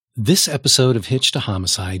This episode of Hitch to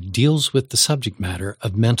Homicide deals with the subject matter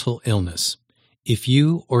of mental illness. If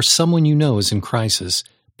you or someone you know is in crisis,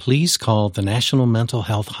 please call the National Mental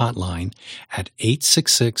Health Hotline at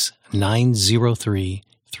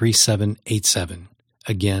 866-903-3787.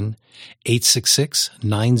 Again,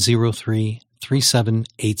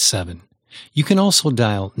 866-903-3787. You can also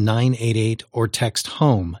dial 988 or text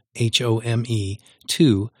HOME, HOME,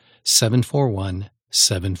 to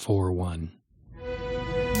 741-741.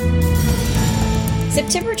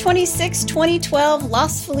 September 26, 2012,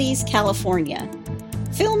 Los Feliz, California.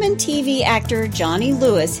 Film and TV actor Johnny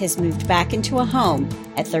Lewis has moved back into a home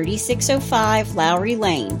at 3605 Lowry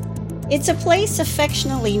Lane. It's a place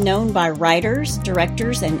affectionately known by writers,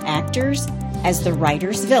 directors, and actors as the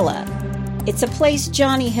Writer's Villa. It's a place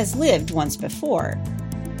Johnny has lived once before.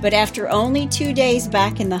 But after only 2 days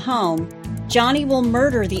back in the home, Johnny will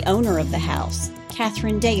murder the owner of the house,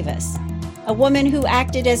 Catherine Davis, a woman who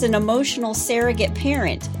acted as an emotional surrogate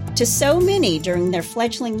parent to so many during their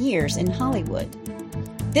fledgling years in Hollywood.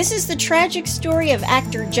 This is the tragic story of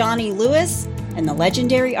actor Johnny Lewis and the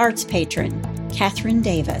legendary arts patron, Catherine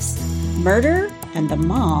Davis, murder and the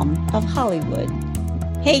mom of Hollywood.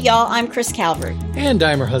 Hey y'all, I'm Chris Calvert. And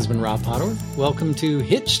I'm her husband, Rob Potter. Welcome to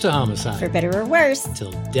Hitch to Homicide. For better or worse.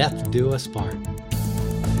 Till death do us part.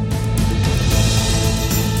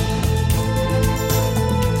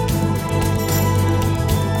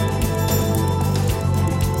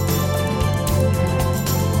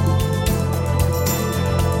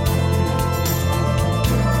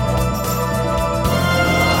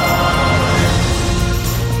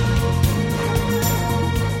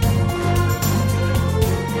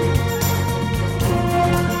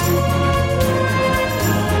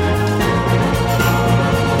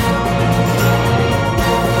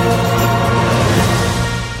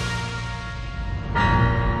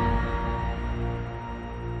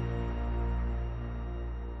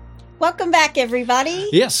 Welcome back, everybody.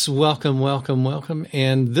 Yes, welcome.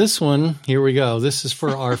 And this one, here we go. This is for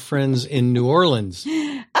our friends in New Orleans.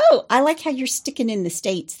 Oh, I like how you're sticking in the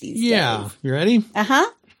States these days. Yeah, you ready? Uh-huh.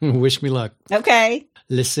 Wish me luck. Okay.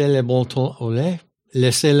 Laissez le bon temps au lait.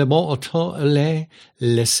 Laissez le bon temps au lait.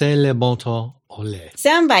 Laissez le bon temps au lait.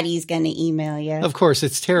 Somebody's going to email you. Of course,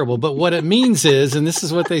 it's terrible. But what it means is, and this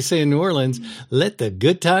is what they say in New Orleans, let the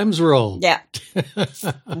good times roll. Yeah.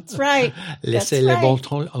 That's right. Laissez le bon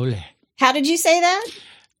temps au lait. How did you say that?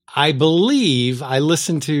 I believe I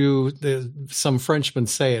listened to some Frenchman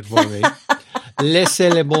say it for me.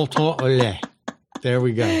 Laissez le bon temps au lait. There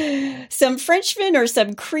we go. Some Frenchman or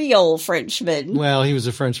some Creole Frenchman? Well, he was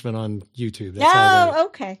a Frenchman on YouTube. That's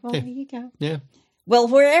okay. Well, there you go. Yeah. Well,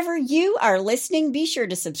 wherever you are listening, be sure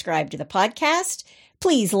to subscribe to the podcast.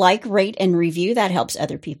 Please like, rate, and review. That helps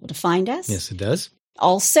other people to find us. Yes, it does.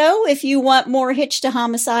 Also, if you want more Hitch to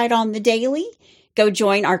Homicide on the daily, go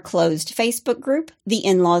join our closed Facebook group, The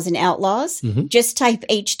In-Laws and Outlaws. Mm-hmm. Just type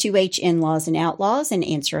H2H In-Laws and Outlaws and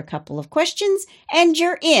answer a couple of questions, and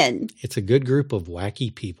you're in. It's a good group of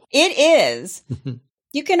wacky people. It is.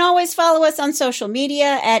 You can always follow us on social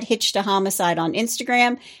media at Hitch to Homicide on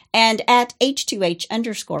Instagram and at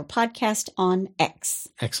H2H_podcast on X.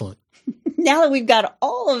 Excellent. Now that we've got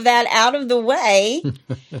all of that out of the way,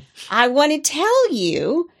 I want to tell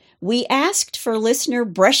you, we asked for listener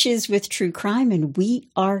brushes with true crime, and we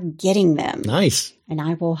are getting them. Nice. And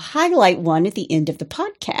I will highlight one at the end of the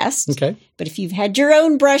podcast. Okay. But if you've had your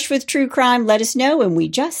own brush with true crime, let us know, and we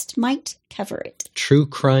just might cover it. True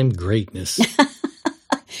crime greatness.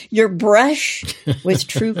 Your brush with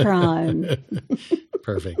true crime.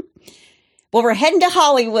 Perfect. Well, we're heading to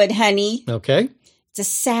Hollywood, honey. Okay. It's a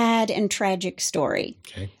sad and tragic story.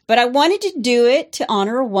 Okay. But I wanted to do it to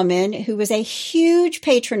honor a woman who was a huge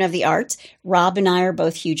patron of the arts. Rob and I are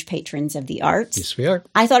both huge patrons of the arts. Yes, we are.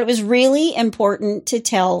 I thought it was really important to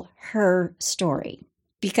tell her story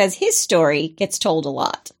because his story gets told a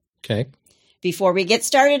lot. Okay. Before we get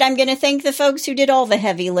started, I'm going to thank the folks who did all the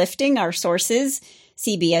heavy lifting, our sources,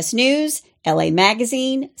 CBS News, LA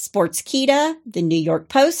Magazine, Sportskeeda, the New York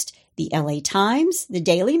Post, the LA Times, the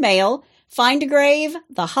Daily Mail, Find a Grave,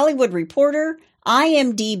 The Hollywood Reporter,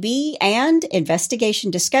 IMDb, and Investigation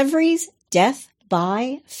Discoveries, Death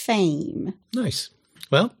by Fame. Nice.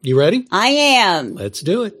 Well, you ready? I am. Let's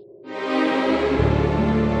do it.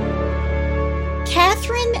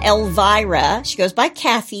 Catherine Elvira, she goes by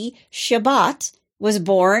Kathy Shabbat, was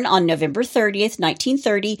born on November 30th,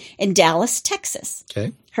 1930 in Dallas, Texas.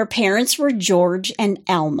 Okay. Her parents were George and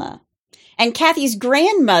Alma. And Kathy's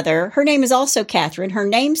grandmother, her name is also Catherine, her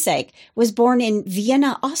namesake, was born in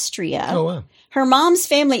Vienna, Austria. Oh, wow. Her mom's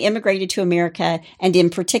family immigrated to America and in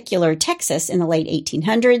particular Texas in the late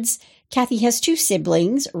 1800s. Kathy has 2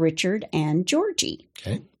 siblings, Richard and Georgie.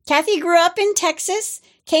 Okay. Kathy grew up in Texas,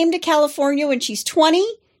 came to California when she's 20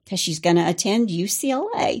 because she's going to attend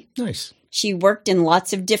UCLA. Nice. She worked in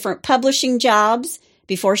lots of different publishing jobs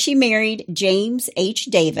before she married James H.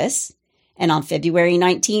 Davis. And on February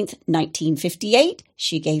 19th, 1958,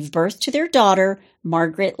 she gave birth to their daughter,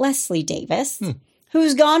 Margaret Leslie Davis,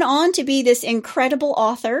 who's gone on to be this incredible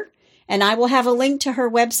author. And I will have a link to her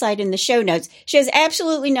website in the show notes. She has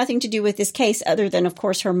absolutely nothing to do with this case other than, of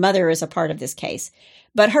course, her mother is a part of this case.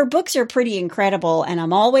 But her books are pretty incredible, and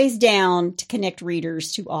I'm always down to connect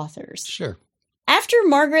readers to authors. Sure. After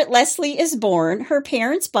Margaret Leslie is born, her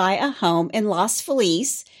parents buy a home in Los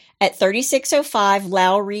Feliz at 3605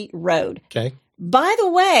 Lowry Road. Okay. By the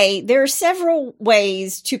way, there are several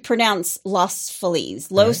ways to pronounce Los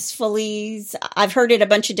Feliz. Los Feliz. I've heard it a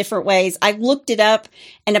bunch of different ways. I looked it up,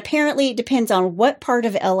 and apparently it depends on what part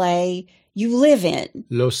of LA you live in.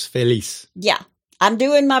 Los Feliz. Yeah, I'm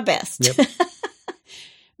doing my best. Yep.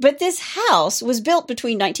 But this house was built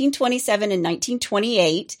between 1927 and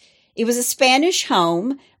 1928. It was a Spanish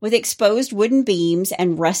home with exposed wooden beams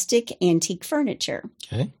and rustic antique furniture.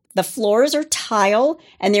 Okay. The floors are tile,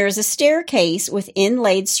 and there is a staircase with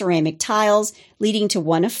inlaid ceramic tiles leading to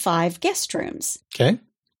one of 5 guest rooms. Okay.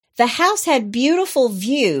 The house had beautiful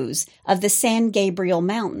views of the San Gabriel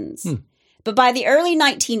Mountains. But by the early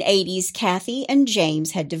 1980s, Kathy and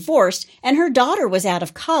James had divorced, and her daughter was out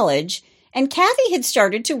of college, and Kathy had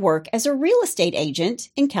started to work as a real estate agent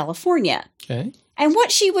in California. Okay. And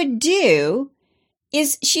what she would do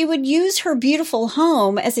is she would use her beautiful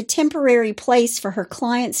home as a temporary place for her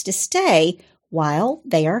clients to stay while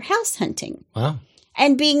they are house hunting. Wow.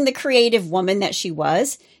 And being the creative woman that she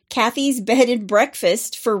was, Kathy's bed and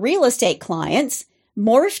breakfast for real estate clients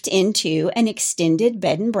morphed into an extended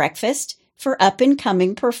bed and breakfast for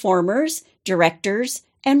up-and-coming performers, directors,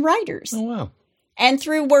 and writers. Oh, wow. And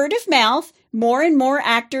through word of mouth, more and more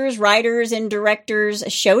actors, writers, and directors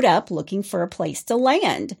showed up looking for a place to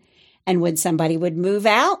land. And when somebody would move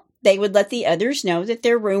out, they would let the others know that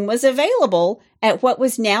their room was available at what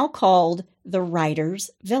was now called the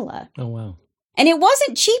Writer's Villa. Oh, wow. And it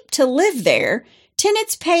wasn't cheap to live there.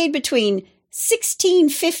 Tenants paid between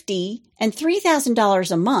 $1,650 and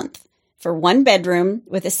 $3,000 a month for one bedroom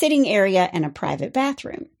with a sitting area and a private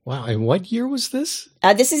bathroom. Wow. And what year was this?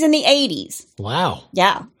 This is in the 80s. Wow.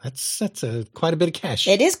 Yeah. That's quite a bit of cash.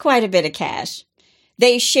 It is quite a bit of cash.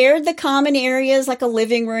 They shared the common areas like a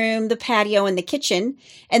living room, the patio, and the kitchen.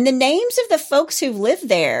 And the names of the folks who lived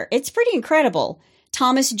there, it's pretty incredible.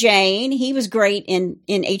 Thomas Jane, he was great in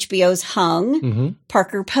HBO's Hung. Mm-hmm.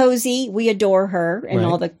 Parker Posey, we adore her in Right.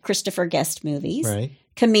 all the Christopher Guest movies. Right.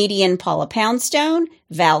 Comedian Paula Poundstone,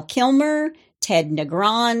 Val Kilmer, Ted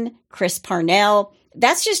Negron, Chris Parnell.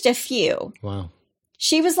 That's just a few. Wow.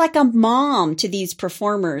 She was like a mom to these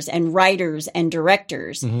performers and writers and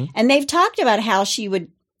directors. Mm-hmm. And they've talked about how she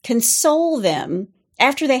would console them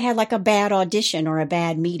after they had like a bad audition or a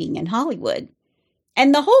bad meeting in Hollywood.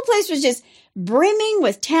 And the whole place was just brimming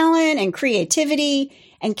with talent and creativity.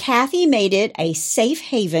 And Kathy made it a safe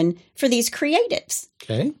haven for these creatives.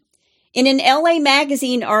 Okay. In an LA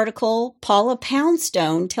Magazine article, Paula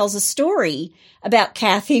Poundstone tells a story about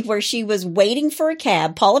Kathy where she was waiting for a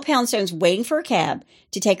cab. Paula Poundstone's waiting for a cab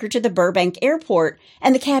to take her to the Burbank airport,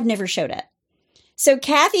 and the cab never showed up. So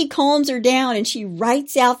Kathy calms her down and she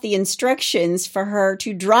writes out the instructions for her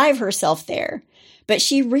to drive herself there. But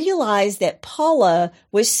she realized that Paula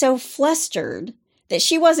was so flustered that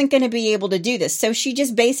she wasn't going to be able to do this. So she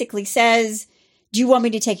just basically says, "Do you want me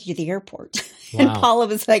to take you to the airport?" And Wow. Paula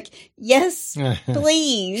was like, "Yes,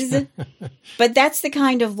 please." But that's the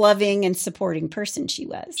kind of loving and supporting person she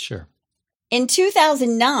was. Sure. In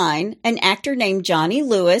 2009, an actor named Johnny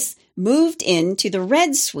Lewis moved into the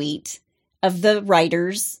Red Suite of the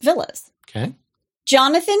Writer's Villas. Okay.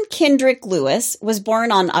 Jonathan Kendrick Lewis was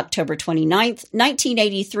born on October 29th,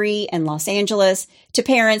 1983 in Los Angeles to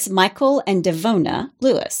parents Michael and Devona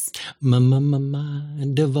Lewis.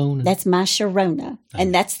 Devona. That's my Sharona.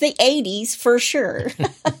 And that's the 80s for sure.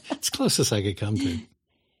 It's closest I could come to.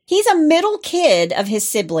 He's a middle kid of his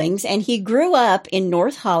siblings, and he grew up in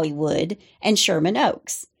North Hollywood and Sherman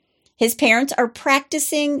Oaks. His parents are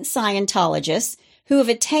practicing Scientologists who have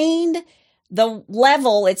attained the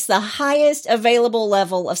level, it's the highest available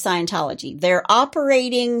level of Scientology. They're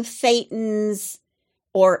operating Thetans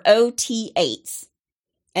or OT8s.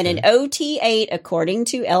 And an OT8, according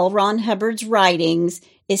to L. Ron Hubbard's writings,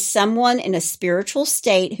 is someone in a spiritual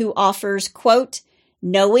state who offers, quote,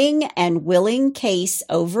 knowing and willing case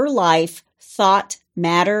over life, thought,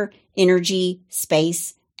 matter, energy,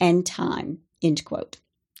 space, and time, end quote.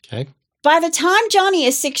 Okay. By the time Johnny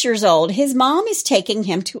is 6 years old, his mom is taking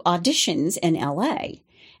him to auditions in LA.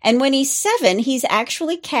 And when he's 7, he's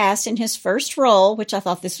actually cast in his first role, which I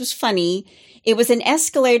thought this was funny. It was an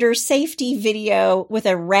escalator safety video with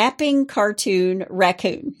a rapping cartoon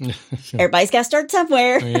raccoon. Everybody's got to start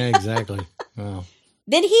somewhere. Yeah, exactly. Wow.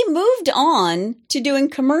 Then he moved on to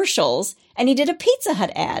doing commercials, and he did a Pizza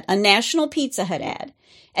Hut ad, a national Pizza Hut ad.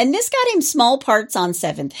 And this got him small parts on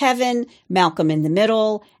Seventh Heaven, Malcolm in the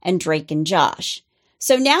Middle, and Drake and Josh.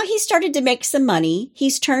 So now he started to make some money.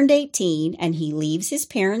 He's turned 18, and he leaves his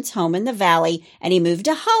parents' home in the Valley, and he moved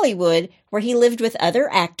to Hollywood, where he lived with other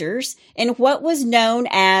actors in what was known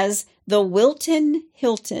as the Wilton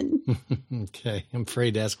Hilton. Okay, I'm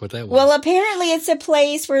afraid to ask what that was. Well, apparently it's a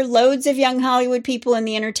place where loads of young Hollywood people in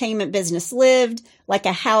the entertainment business lived, like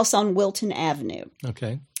a house on Wilton Avenue.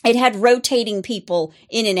 Okay. It had rotating people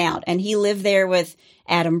in and out, and he lived there with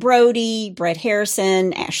Adam Brody, Brett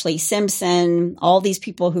Harrison, Ashley Simpson, all these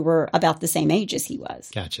people who were about the same age as he was.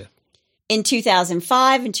 Gotcha. In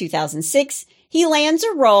 2005 and 2006, he lands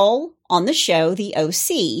a role on the show The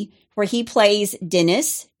OC, where he plays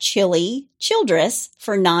Dennis Childress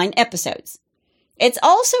for 9 episodes. It's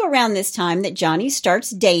also around this time that Johnny starts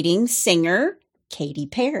dating singer Katy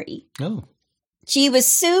Perry. Oh. She was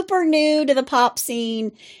super new to the pop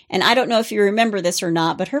scene, and I don't know if you remember this or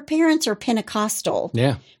not, but her parents are Pentecostal,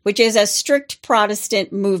 Yeah. which is a strict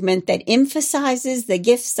Protestant movement that emphasizes the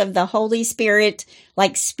gifts of the Holy Spirit,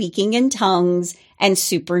 like speaking in tongues and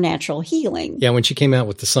supernatural healing. Yeah, when she came out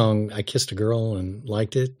with the song I Kissed a Girl and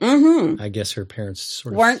liked it, Mm-hmm. I guess her parents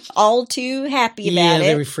sort of Weren't all too happy about Yeah, it.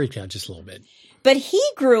 they were freaked out just a little bit. But he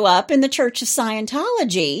grew up in the Church of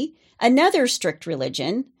Scientology, another strict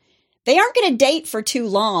religion. They aren't going to date for too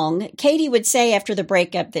long. Katie would say after the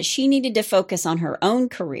breakup that she needed to focus on her own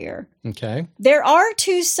career. Okay. There are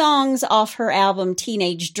 2 songs off her album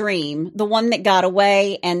Teenage Dream, The One That Got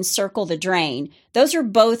Away and Circle the Drain. Those are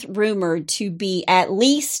both rumored to be at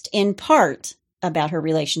least in part about her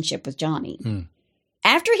relationship with Johnny.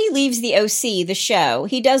 After he leaves the OC, the show,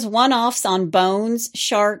 he does one-offs on Bones,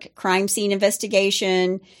 Shark, Crime Scene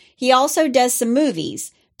Investigation. He also does some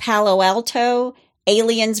movies, Palo Alto,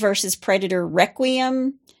 Aliens vs. Predator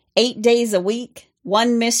Requiem, 8 Days a Week,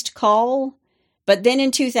 One Missed Call. But then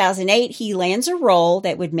in 2008, he lands a role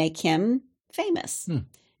that would make him famous.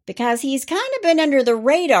 Because he's kind of been under the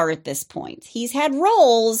radar at this point. He's had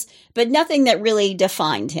roles, but nothing that really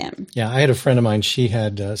defined him. Yeah, I had a friend of mine. She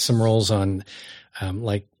had some roles on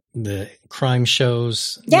like the crime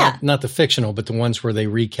shows. Yeah. Not the fictional, but the ones where they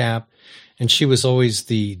recap. And she was always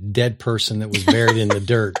the dead person that was buried in the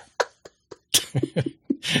dirt.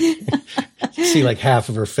 See, like half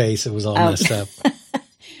of her face, it was all messed up.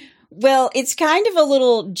 Well, it's kind of a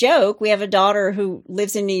little joke. We have a daughter who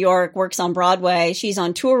lives in New York, works on Broadway. She's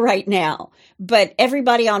on tour right now. But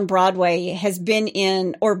everybody on Broadway has been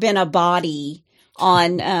in or been a body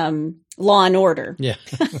on Law and Order. Yeah.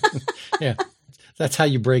 Yeah. That's how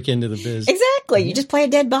you break into the biz. Exactly. You just play a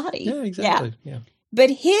dead body. Yeah, exactly. Yeah. But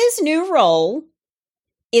his new role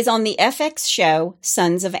is on the FX show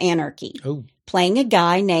Sons of Anarchy, playing a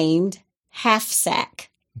guy named Half-Sack.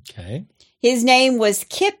 Okay. His name was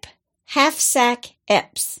Kip Half-Sack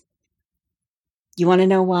Epps. You want to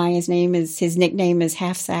know why his nickname is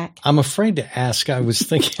Half-Sack? I'm afraid to ask. I was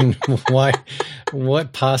thinking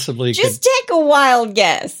what possibly Just take a wild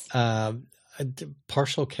guess.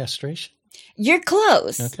 Partial castration? You're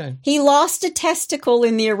close. Okay. He lost a testicle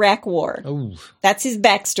in the Iraq War. Oh. That's his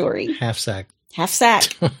backstory. Half-sack.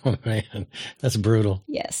 Half-sack. Oh, man. That's brutal.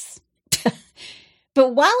 Yes.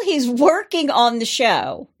 But while he's working on the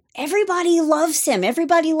show, everybody loves him.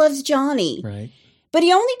 Everybody loves Johnny. Right. But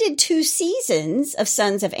he only did 2 seasons of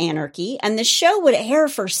Sons of Anarchy, and the show would air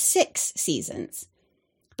for 6 seasons.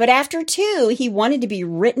 But after 2, he wanted to be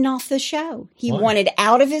written off the show. He wanted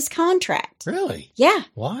out of his contract. Really? Yeah.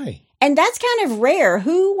 Why? And that's kind of rare.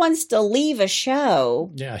 Who wants to leave a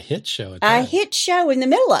show? Yeah, a hit show. A hit show in the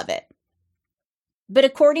middle of it. But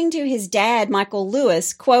according to his dad, Michael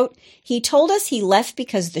Lewis, quote, he told us he left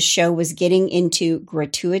because the show was getting into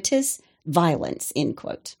gratuitous violence, end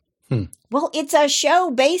quote. Well, it's a show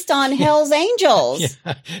based on Hell's Angels.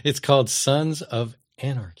 Yeah, it's called Sons of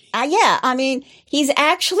Anarchy. Yeah, I mean, he's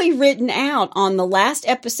actually written out on the last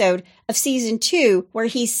episode of season 2 where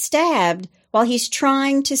he's stabbed while he's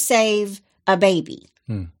trying to save a baby.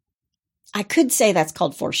 I could say that's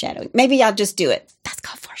called foreshadowing. Maybe I'll just do it. That's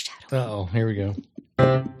called foreshadowing. Uh-oh, here we go.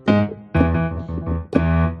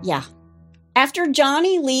 Yeah. After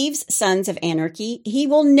Johnny leaves Sons of Anarchy, he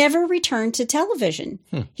will never return to television.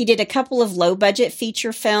 He did a couple of low-budget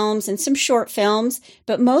feature films and some short films,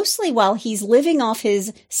 but mostly while he's living off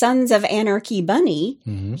his Sons of Anarchy money,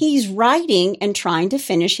 he's writing and trying to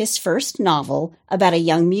finish his first novel about a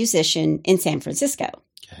young musician in San Francisco.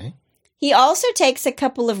 Okay. He also takes a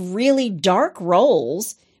couple of really dark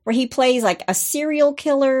roles where he plays like a serial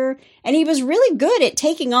killer, and he was really good at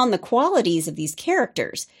taking on the qualities of these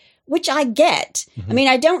characters, which I get. I mean,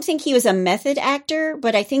 I don't think he was a method actor,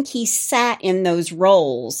 but I think he sat in those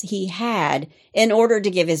roles he had in order to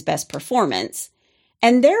give his best performance.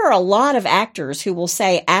 And there are a lot of actors who will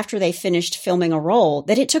say after they finished filming a role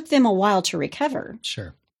that it took them a while to recover.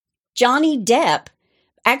 Sure. Johnny Depp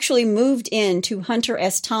actually moved into Hunter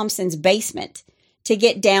S. Thompson's basement to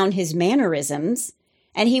get down his mannerisms,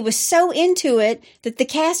 and he was so into it that the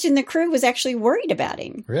cast and the crew was actually worried about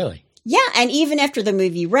him. Really? Yeah, and even after the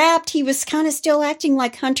movie wrapped, he was kind of still acting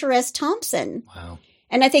like Hunter S. Thompson. Wow.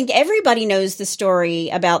 And I think everybody knows the story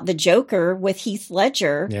about the Joker with Heath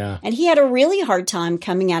Ledger. Yeah. And he had a really hard time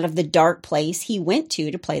coming out of the dark place he went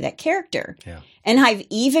to play that character. Yeah. And I've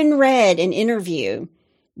even read an interview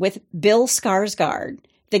with Bill Skarsgård,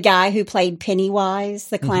 the guy who played Pennywise,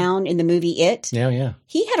 the clown in the movie It. Yeah, yeah.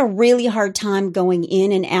 He had a really hard time going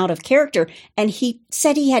in and out of character. And he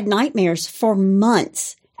said he had nightmares for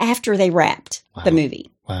months after they wrapped the movie.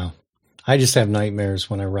 Wow. I just have nightmares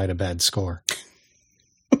when I write a bad score.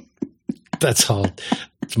 That's all.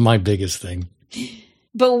 It's my biggest thing.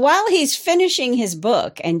 But while he's finishing his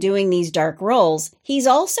book and doing these dark roles, he's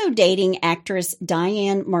also dating actress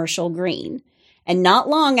Diane Marshall Green. And not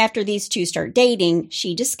long after these two start dating,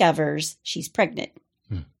 she discovers she's pregnant.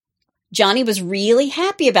 Johnny was really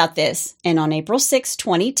happy about this. And on April 6,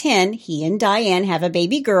 2010, he and Diane have a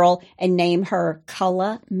baby girl and name her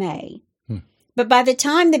Culla May. But by the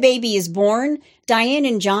time the baby is born, Diane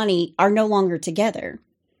and Johnny are no longer together.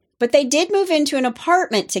 But they did move into an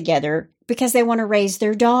apartment together because they want to raise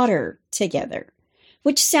their daughter together,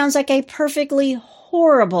 which sounds like a perfectly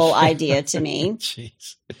horrible idea to me.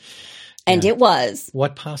 Jeez. And it was.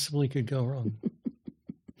 What possibly could go wrong?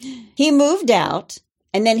 He moved out,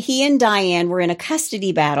 and then he and Diane were in a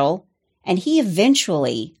custody battle, and he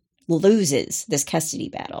eventually loses this custody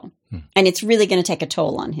battle. And it's really going to take a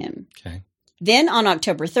toll on him. Okay. Then on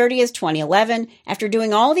October 30th, 2011, after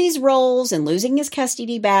doing all these roles and losing his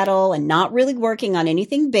custody battle and not really working on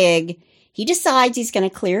anything big, he decides he's going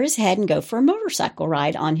to clear his head and go for a motorcycle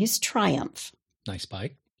ride on his Triumph. Nice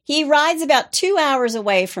bike. He rides about 2 hours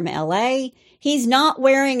away from LA. He's not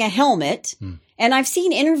wearing a helmet. And I've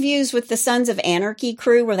seen interviews with the Sons of Anarchy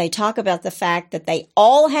crew where they talk about the fact that they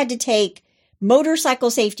all had to take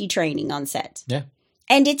motorcycle safety training on set. Yeah.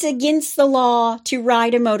 And it's against the law to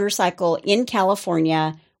ride a motorcycle in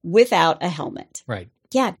California without a helmet. Right.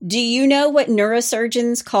 Yeah. Do you know what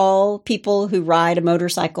neurosurgeons call people who ride a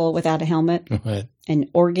motorcycle without a helmet? What? An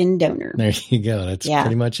organ donor. There you go. That's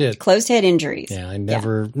pretty much it. Closed head injuries. Yeah, I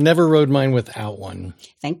never rode mine without one.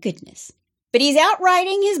 Thank goodness. But he's out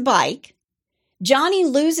riding his bike. Johnny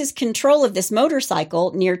loses control of this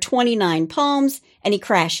motorcycle near 29 Palms, and he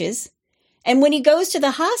crashes. And when he goes to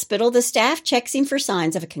the hospital, the staff checks him for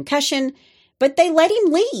signs of a concussion, but they let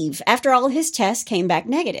him leave after all his tests came back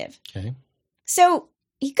negative. Okay. So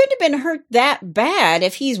he couldn't have been hurt that bad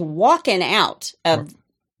if he's walking out of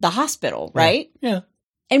the hospital, right? Yeah.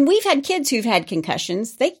 And we've had kids who've had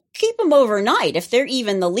concussions. They keep them overnight if they're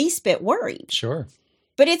even the least bit worried. Sure.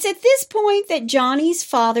 But it's at this point that Johnny's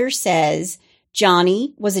father says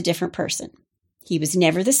Johnny was a different person. He was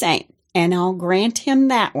never the same. And I'll grant him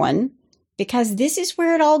that one, because this is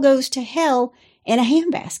where it all goes to hell in a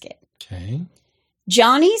handbasket. Okay.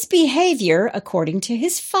 Johnny's behavior, according to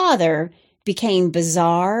his father, became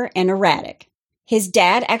bizarre and erratic. His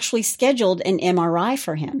dad actually scheduled an MRI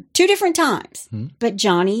for him 2 different times, but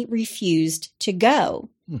Johnny refused to go.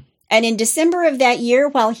 And in December of that year,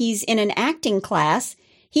 while he's in an acting class,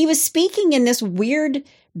 he was speaking in this weird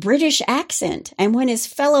British accent. And when his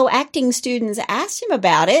fellow acting students asked him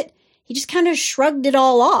about it, he just kind of shrugged it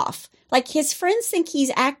all off. Like his friends think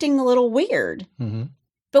he's acting a little weird.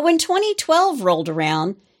 But when 2012 rolled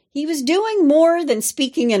around, he was doing more than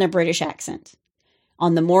speaking in a British accent.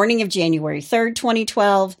 On the morning of January 3rd,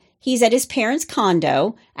 2012, he's at his parents'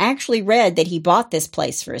 condo. I actually read that he bought this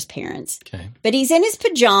place for his parents. Okay. But he's in his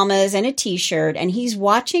pajamas and a t-shirt, and he's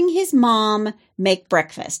watching his mom make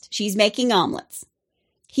breakfast. She's making omelets.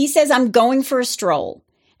 He says, "I'm going for a stroll."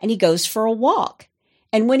 And he goes for a walk.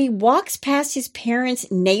 And when he walks past his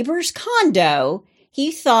parents' neighbor's condo,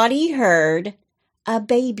 he thought he heard a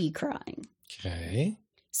baby crying. Okay.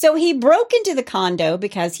 So he broke into the condo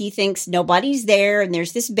because he thinks nobody's there and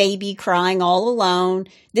there's this baby crying all alone.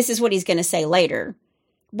 This is what he's going to say later.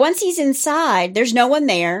 Once he's inside, there's no one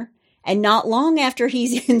there. And not long after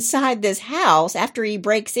he's inside this house, after he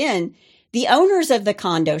breaks in, the owners of the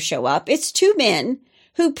condo show up. It's two men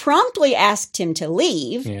who promptly asked him to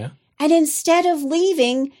leave. Yeah. And instead of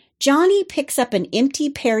leaving, Johnny picks up an empty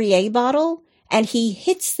Perrier bottle and he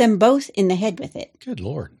hits them both in the head with it. Good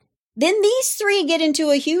Lord. Then these three get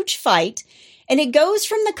into a huge fight, and it goes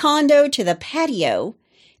from the condo to the patio.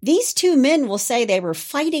 These two men will say they were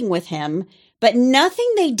fighting with him, but nothing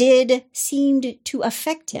they did seemed to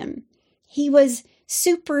affect him. He was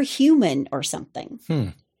superhuman or something.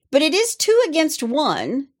 But it is 2 against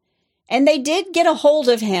 1, and they did get a hold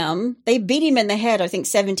of him. They beat him in the head, I think,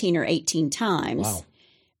 17 or 18 times. Wow.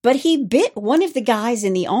 But he bit one of the guys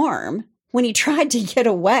in the arm when he tried to get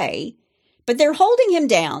away. But they're holding him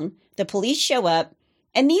down. The police show up,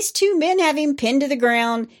 and these two men have him pinned to the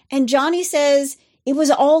ground, and Johnny says it was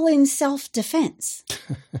all in self-defense.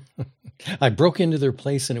 I broke into their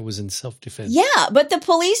place and it was in self-defense. Yeah, but the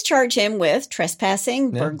police charge him with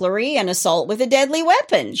trespassing, burglary, and assault with a deadly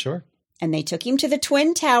weapon. Sure. And they took him to the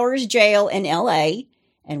Twin Towers jail in L.A.,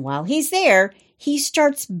 and while he's there, he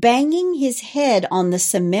starts banging his head on the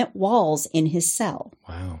cement walls in his cell.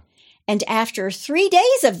 Wow. And after 3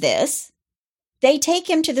 days of this, they take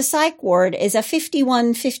him to the psych ward as a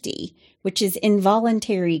 5150, which is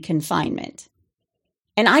involuntary confinement.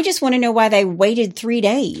 And I just want to know why they waited 3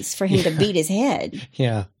 days for him to beat his head.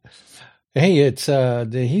 Yeah. Hey, it's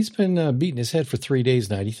he's been beating his head for 3 days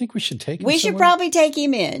now. Do you think we should take him We should somewhere? probably take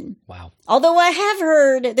him in. Wow. Although I have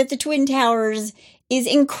heard that the Twin Towers is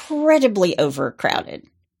incredibly overcrowded.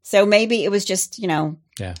 So maybe it was just,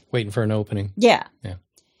 Yeah, waiting for an opening. Yeah. Yeah.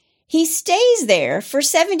 He stays there for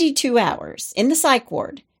 72 hours in the psych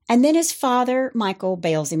ward, and then his father, Michael,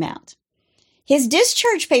 bails him out. His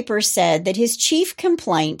discharge papers said that his chief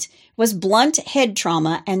complaint was blunt head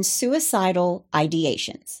trauma and suicidal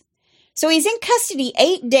ideations. So he's in custody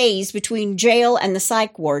 8 days between jail and the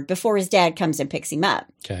psych ward before his dad comes and picks him up.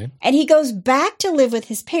 Okay. And he goes back to live with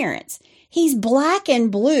his parents. He's black and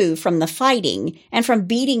blue from the fighting and from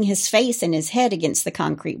beating his face and his head against the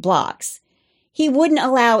concrete blocks. He wouldn't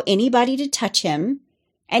allow anybody to touch him,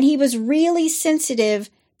 and he was really sensitive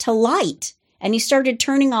to light. And he started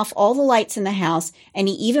turning off all the lights in the house, and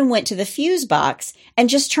he even went to the fuse box and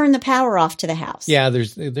just turned the power off to the house. Yeah,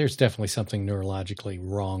 there's definitely something neurologically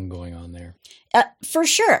wrong going on there. For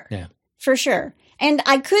sure. Yeah. For sure. And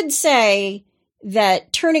I could say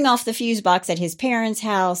that turning off the fuse box at his parents'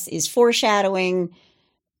 house is foreshadowing,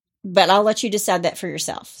 but I'll let you decide that for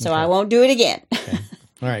yourself. So I won't do it again. Okay.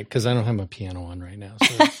 All right, because I don't have my piano on right now.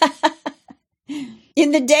 So.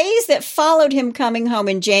 In the days that followed him coming home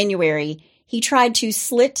in January, he tried to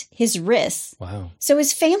slit his wrists. Wow. So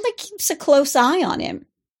his family keeps a close eye on him.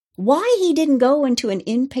 Why he didn't go into an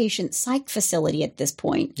inpatient psych facility at this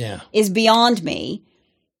point is beyond me.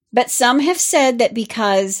 But some have said that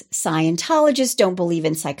because Scientologists don't believe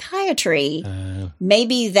in psychiatry,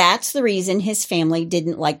 maybe that's the reason his family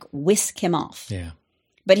didn't whisk him off. Yeah.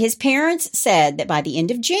 But his parents said that by the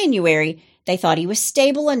end of January, they thought he was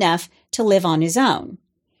stable enough to live on his own.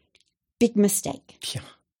 Big mistake. Yeah.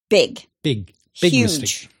 Big. Huge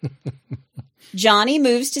mistake. Johnny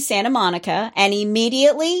moves to Santa Monica, and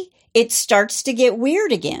immediately it starts to get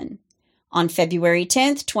weird again. On February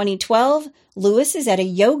 10th, 2012, Lewis is at a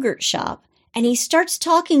yogurt shop, and he starts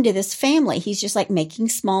talking to this family. He's just making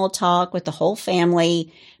small talk with the whole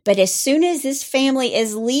family. But as soon as this family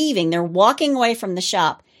is leaving, they're walking away from the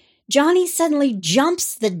shop, Johnny suddenly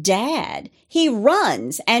jumps the dad. He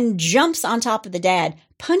runs and jumps on top of the dad,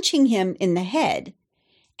 punching him in the head.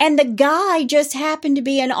 And the guy just happened to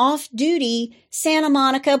be an off-duty Santa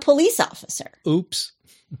Monica police officer. Oops.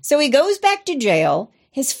 So he goes back to jail.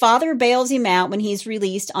 His father bails him out when he's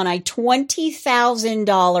released on a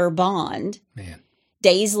 $20,000 bond. Man.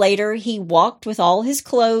 Days later, he walked with all his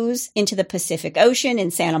clothes into the Pacific Ocean in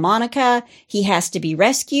Santa Monica. He has to be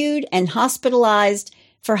rescued and hospitalized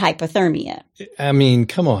for hypothermia. I mean,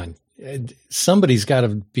 come on. Somebody's got to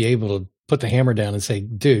be able to put the hammer down and say,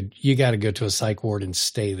 dude, you got to go to a psych ward and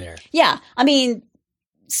stay there. Yeah. I mean,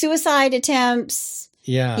 suicide attempts.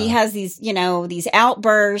 Yeah. He has these, these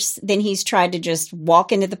outbursts. Then he's tried to just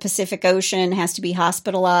walk into the Pacific Ocean, has to be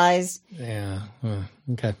hospitalized. Yeah.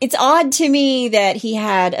 Okay. It's odd to me that he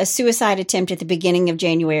had a suicide attempt at the beginning of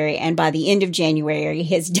January, and by the end of January,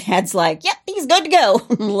 his dad's like, yep, he's good to go.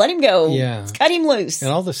 Let him go. Yeah. Let's cut him loose. And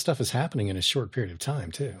all this stuff is happening in a short period of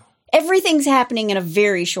time, too. Everything's happening in a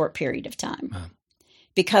very short period of time. Wow.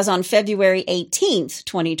 Because on February 18th,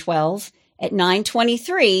 2012, At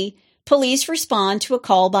 9:23, police respond to a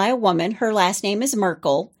call by a woman. Her last name is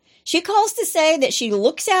Merkel. She calls to say that she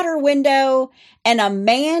looks out her window and a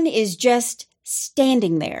man is just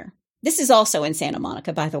standing there. This is also in Santa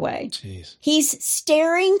Monica, by the way. Jeez. He's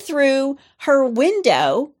staring through her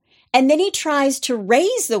window, and then he tries to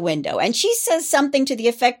raise the window. And she says something to the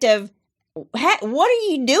effect of, what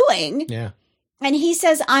are you doing? Yeah. And he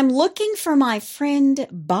says, I'm looking for my friend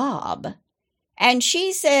Bob. And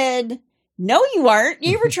she said, no, you weren't.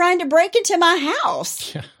 You were trying to break into my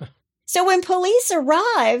house. Yeah. So when police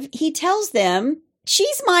arrive, he tells them,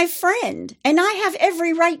 she's my friend, and I have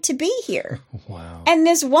every right to be here. Wow. And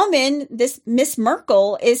this woman, this Miss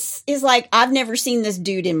Merkel, is like, I've never seen this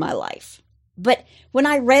dude in my life. But when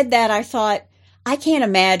I read that, I thought, I can't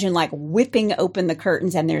imagine like whipping open the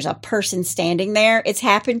curtains and there's a person standing there. It's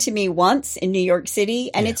happened to me once in New York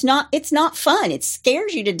City, and it's not fun. It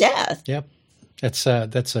scares you to death. Yep. That's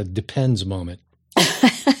a depends moment.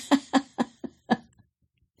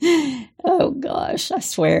 Oh, gosh, I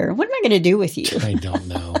swear. What am I going to do with you? I don't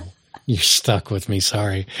know. You're stuck with me.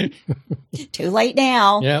 Sorry. Too late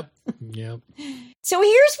now. Yep. So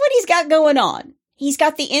here's what he's got going on. He's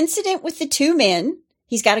got the incident with the two men.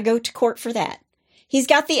 He's got to go to court for that. He's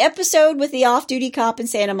got the episode with the off-duty cop in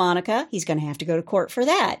Santa Monica. He's going to have to go to court for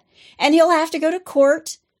that. And he'll have to go to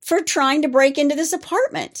court for trying to break into this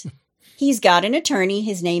apartment. He's got an attorney.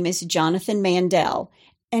 His name is Jonathan Mandel.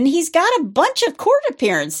 And he's got a bunch of court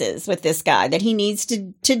appearances with this guy that he needs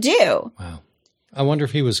to do. Wow. I wonder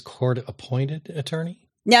if he was court-appointed attorney?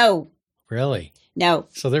 No. Really? No.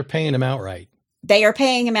 So they're paying him outright. They are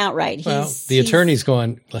paying him outright. Well, the attorney's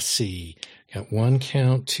going, let's see, got 1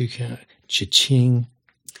 count, 2 count, cha-ching.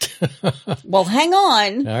 Well, hang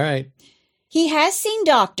on. All right. He has seen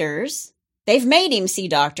doctors. They've made him see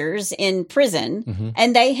doctors in prison,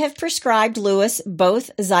 and they have prescribed Lewis both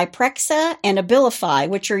Zyprexa and Abilify,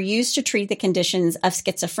 which are used to treat the conditions of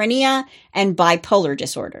schizophrenia and bipolar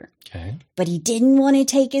disorder. Okay. But he didn't want to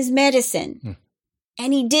take his medicine,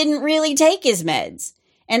 and he didn't really take his meds.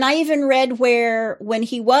 And I even read where when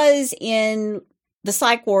he was in the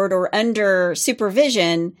psych ward or under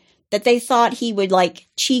supervision, that they thought he would like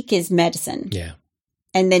cheek his medicine. Yeah.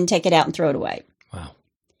 And then take it out and throw it away. Wow.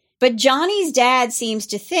 But Johnny's dad seems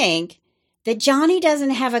to think that Johnny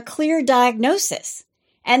doesn't have a clear diagnosis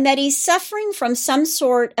and that he's suffering from some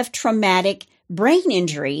sort of traumatic brain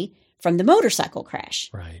injury from the motorcycle crash.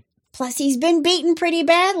 Right. Plus, he's been beaten pretty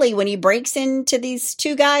badly when he breaks into these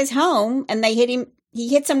two guys' home and they hit him. He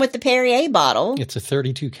hits him with the Perrier bottle. It's a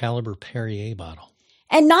 32 caliber Perrier bottle.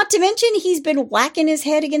 And not to mention, he's been whacking his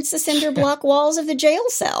head against the cinder block walls of the jail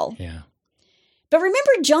cell. Yeah. But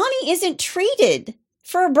remember, Johnny isn't treated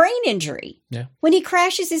for a brain injury. Yeah. When he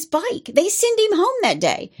crashes his bike, they send him home that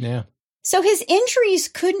day. Yeah. So his injuries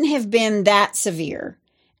couldn't have been that severe.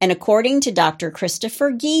 And according to Dr.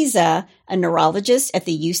 Christopher Giza, a neurologist at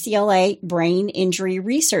the UCLA Brain Injury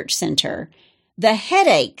Research Center, the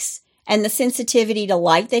headaches and the sensitivity to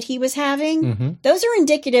light that he was having, those are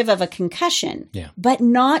indicative of a concussion, but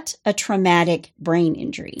not a traumatic brain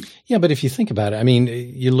injury. Yeah, but if you think about it, I mean,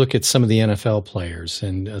 you look at some of the NFL players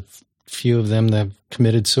and a few of them that have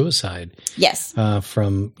committed suicide. Yes.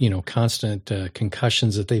 From, constant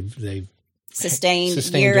concussions that they've sustained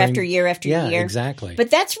year after year after year. Yeah, exactly. But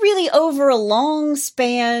that's really over a long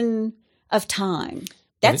span of time.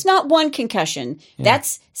 That's not one concussion. Yeah.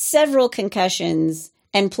 That's several concussions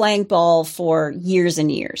and playing ball for years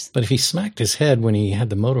and years. But if he smacked his head when he had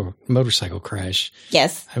the motorcycle crash,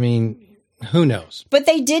 yes. I mean, who knows? But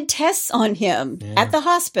they did tests on him at the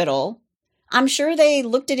hospital. I'm sure they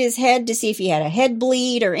looked at his head to see if he had a head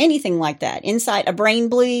bleed or anything like that, inside a brain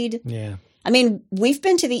bleed. Yeah. I mean, we've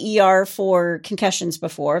been to the ER for concussions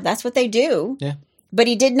before. That's what they do. Yeah. But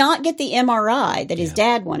he did not get the MRI that his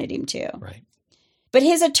dad wanted him to. Right. But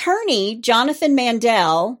his attorney, Jonathan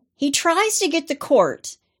Mandel, he tries to get the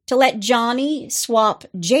court to let Johnny swap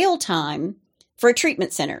jail time for a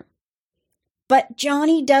treatment center. But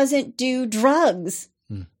Johnny doesn't do drugs.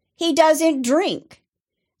 He doesn't drink.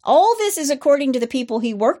 All this is according to the people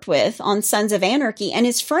he worked with on Sons of Anarchy and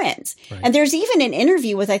his friends. Right. And there's even an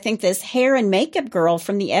interview with, I think, this hair and makeup girl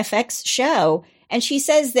from the FX show. And she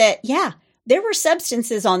says that, there were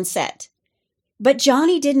substances on set. But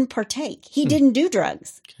Johnny didn't partake. He didn't do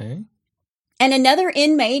drugs. Okay. And another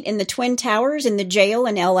inmate in the Twin Towers in the jail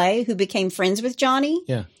in L.A. who became friends with Johnny,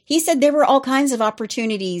 he said there were all kinds of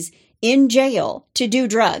opportunities in jail to do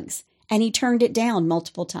drugs. And he turned it down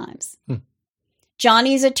multiple times.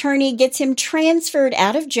 Johnny's attorney gets him transferred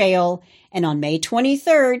out of jail, and on May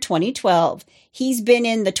 23rd, 2012, he's been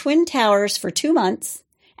in the Twin Towers for 2 months,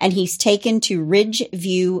 and he's taken to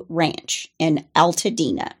Ridgeview Ranch in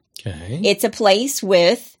Altadena. Okay. It's a place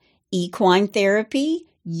with equine therapy,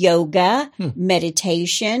 yoga,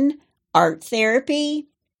 meditation, art therapy.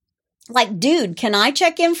 Like, dude, can I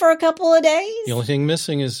check in for a couple of days? The only thing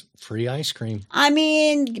missing is free ice cream. I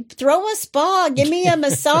mean, throw a spa, give me a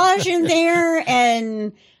massage in there,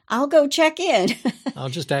 and I'll go check in. I'll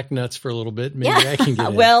just act nuts for a little bit. Maybe I can get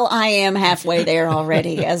in. Well, I am halfway there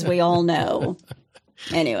already, as we all know.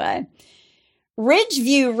 Anyway,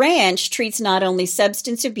 Ridgeview Ranch treats not only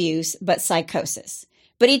substance abuse, but psychosis.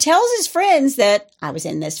 But he tells his friends that I was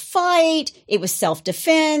in this fight, it was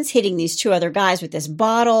self-defense, hitting these two other guys with this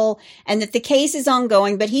bottle, and that the case is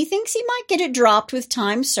ongoing, but he thinks he might get it dropped with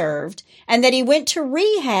time served, and that he went to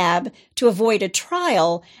rehab to avoid a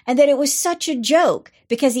trial, and that it was such a joke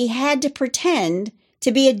because he had to pretend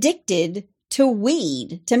to be addicted to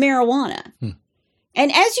weed, to marijuana.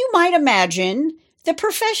 And as you might imagine, the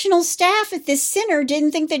professional staff at this center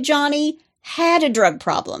didn't think that Johnny had a drug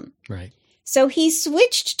problem. Right. So he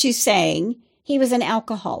switched to saying he was an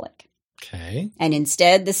alcoholic. Okay. And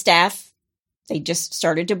instead, the staff, they just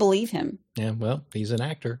started to believe him. Yeah, well, he's an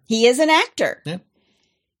actor. He is an actor. Yeah.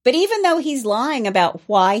 But even though he's lying about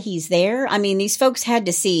why he's there, I mean, these folks had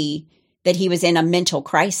to see that he was in a mental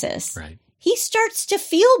crisis. Right. He starts to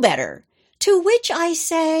feel better, to which I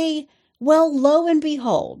say, well, lo and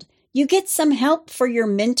behold, you get some help for your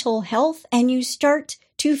mental health and you start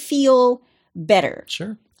to feel better.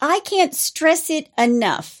 Sure. I can't stress it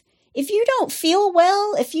enough. If you don't feel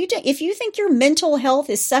well, if you think your mental health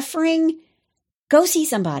is suffering, go see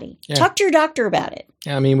somebody. Yeah. Talk to your doctor about it.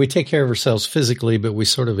 I mean, we take care of ourselves physically, but we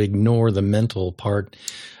sort of ignore the mental part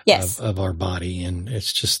of our body, and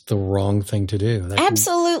it's just the wrong thing to do.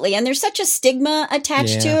 Absolutely. And there's such a stigma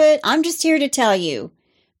attached to it. I'm just here to tell you,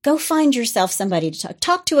 go find yourself somebody to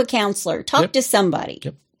talk to a counselor, talk to somebody.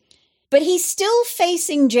 Yep. But he's still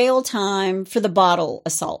facing jail time for the bottle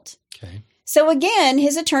assault. Okay. So again,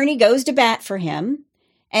 his attorney goes to bat for him.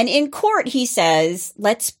 And in court, he says,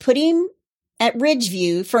 let's put him at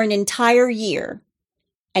Ridgeview for an entire year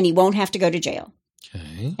and he won't have to go to jail.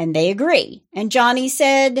 Okay. And they agree. And Johnny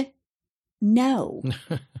said, no.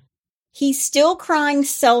 He's still crying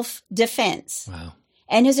self-defense. Wow.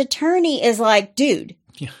 And his attorney is like, dude,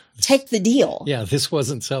 take the deal. Yeah, this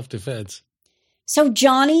wasn't self-defense. So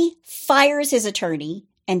Johnny fires his attorney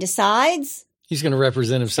and decides he's going to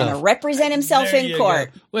represent himself. He's going to represent himself in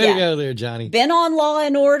court. Way to go there, Johnny. Been on Law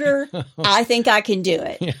and Order. I think I can do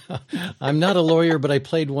it. Yeah. I'm not a lawyer, but I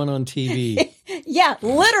played one on TV. Yeah,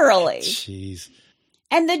 literally. Jeez.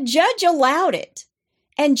 And the judge allowed it.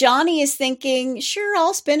 And Johnny is thinking, sure,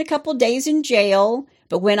 I'll spend a couple days in jail,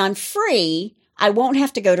 but when I'm free, I won't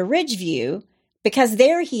have to go to Ridgeview because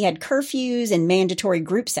there he had curfews and mandatory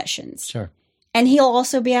group sessions. Sure. And he'll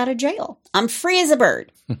also be out of jail. I'm free as a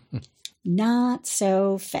bird. Not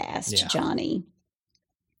so fast, Johnny.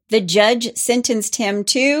 The judge sentenced him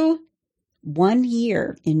to 1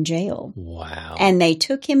 year in jail. Wow. And they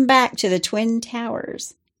took him back to the Twin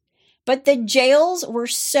Towers. But the jails were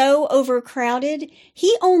so overcrowded,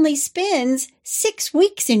 he only spends 6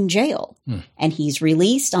 weeks in jail. And he's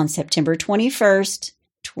released on September 21st,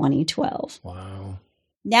 2012. Wow.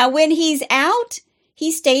 Now, when he's out,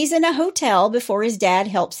 he stays in a hotel before his dad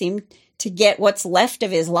helps him to get what's left of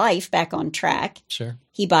his life back on track. Sure.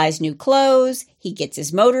 He buys new clothes, he gets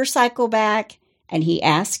his motorcycle back, and he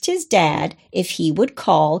asked his dad if he would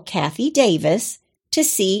call Kathy Davis to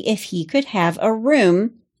see if he could have a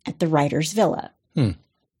room at the writer's villa. And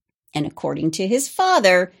according to his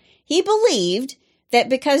father, he believed that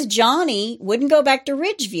because Johnny wouldn't go back to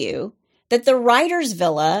Ridgeview, that the writer's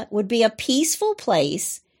villa would be a peaceful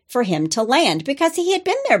place for him to land because he had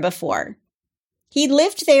been there before. He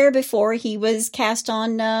lived there before he was cast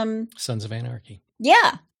on Sons of Anarchy.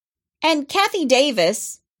 Yeah. And Kathy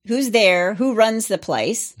Davis, who's there, who runs the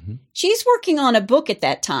place, she's working on a book at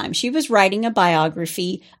that time. She was writing a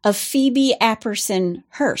biography of Phoebe Apperson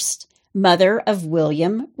Hearst, mother of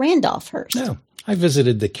William Randolph Hearst. No, I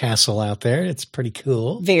visited the castle out there. It's pretty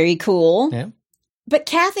cool. Very cool. Yeah. But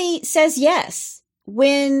Kathy says yes.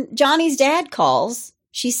 When Johnny's dad calls,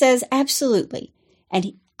 she says absolutely.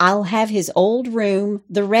 And I'll have his old room,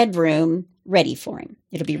 the red room, ready for him.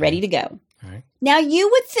 It'll be ready to go. All right. Now, you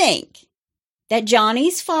would think that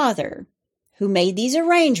Johnny's father, who made these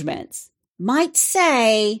arrangements, might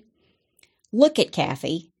say, look at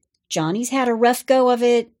Kathy. Johnny's had a rough go of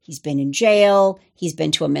it. He's been in jail. He's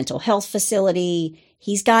been to a mental health facility.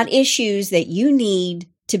 He's got issues that you need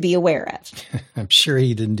to be aware of. I'm sure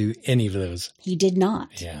he didn't do any of those. He did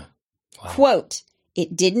not. Yeah. Wow. Quote,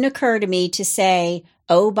 It didn't occur to me to say,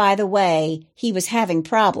 oh, by the way, he was having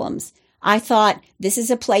problems. I thought this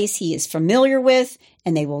is a place he is familiar with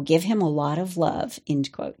and they will give him a lot of love,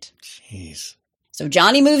 end quote. Jeez. So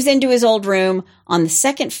Johnny moves into his old room on the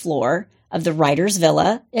second floor of the writer's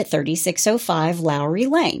villa at 3605 Lowry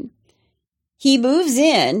Lane. He moves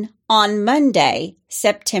in on Monday,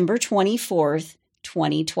 September 24th,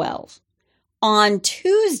 2012. On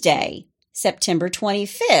Tuesday, September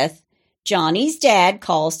 25th, Johnny's dad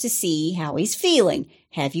calls to see how he's feeling.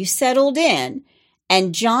 Have you settled in?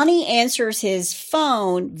 And Johnny answers his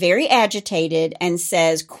phone very agitated and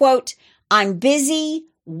says, quote, I'm busy.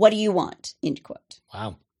 What do you want? End quote.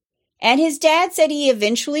 Wow. And his dad said he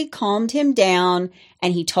eventually calmed him down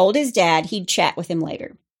and he told his dad he'd chat with him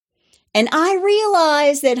later. And I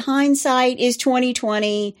realize that hindsight is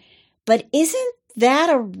 20/20, but isn't that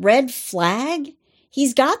a red flag?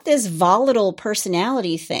 He's got this volatile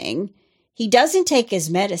personality thing. He doesn't take his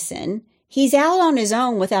medicine. He's out on his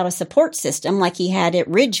own without a support system like he had at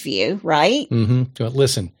Ridgeview, right? Mm-hmm. But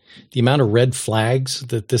listen, the amount of red flags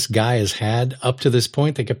that this guy has had up to this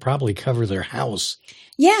point, they could probably cover their house.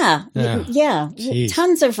 Yeah. Jeez.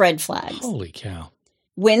 Tons of red flags. Holy cow.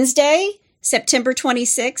 Wednesday, September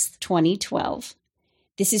 26th, 2012.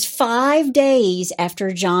 This is 5 days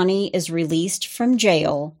after Johnny is released from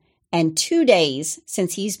jail and 2 days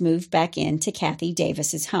since he's moved back into Kathy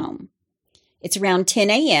Davis's home. It's around 10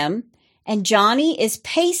 a.m., and Johnny is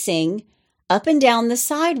pacing up and down the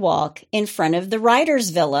sidewalk in front of the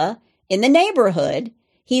writer's villa in the neighborhood.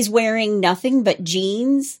 He's wearing nothing but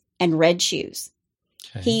jeans and red shoes.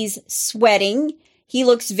 Okay. He's sweating. He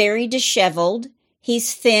looks very disheveled.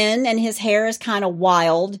 He's thin and his hair is kind of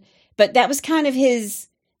wild, but that was kind of his,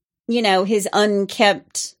 his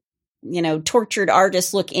unkept, tortured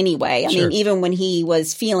artist look anyway. I mean, even when he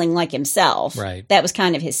was feeling like himself, right. That was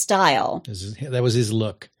kind of his style. That was his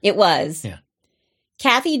look. It was. Yeah.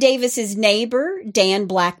 Kathy Davis's neighbor, Dan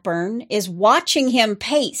Blackburn, is watching him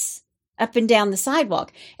pace up and down the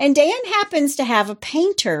sidewalk. And Dan happens to have a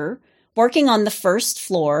painter working on the first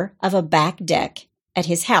floor of a back deck at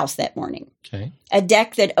his house that morning. Okay. A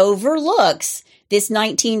deck that overlooks this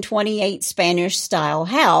 1928 Spanish-style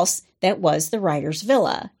house that was the writer's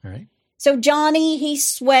villa. All right. So Johnny, he's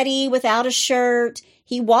sweaty without a shirt.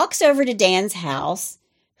 He walks over to Dan's house,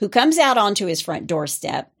 who comes out onto his front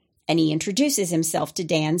doorstep, and he introduces himself to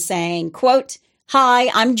Dan saying, quote, hi,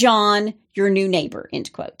 I'm John, your new neighbor,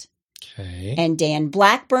 end quote. Okay. And Dan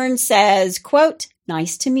Blackburn says, quote,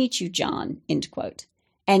 nice to meet you, John, end quote.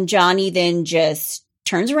 And Johnny then just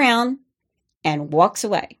turns around and walks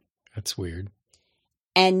away. That's weird.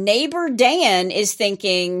 And neighbor Dan is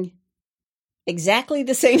thinking exactly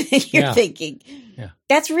the same thing you're thinking. Yeah.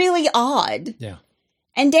 That's really odd. Yeah.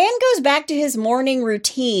 And Dan goes back to his morning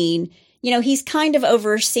routine. He's kind of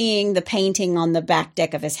overseeing the painting on the back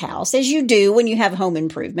deck of his house, as you do when you have home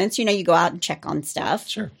improvements. You go out and check on stuff.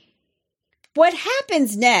 Sure. What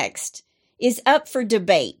happens next is up for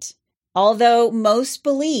debate, although most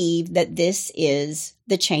believe that this is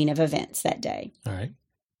the chain of events that day. All right.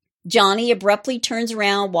 Johnny abruptly turns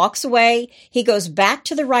around, walks away. He goes back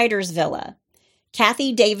to the writer's villa,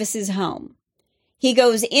 Kathy Davis's home. He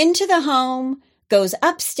goes into the home, goes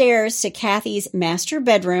upstairs to Kathy's master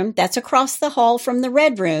bedroom, that's across the hall from the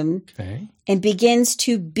red room, and begins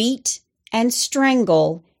to beat and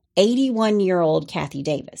strangle 81-year-old Kathy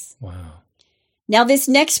Davis. Wow. Now, this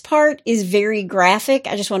next part is very graphic.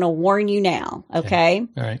 I just want to warn you now, okay?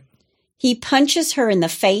 All right. He punches her in the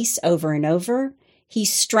face over and over. He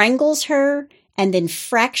strangles her and then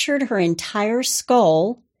fractured her entire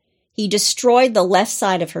skull. He destroyed the left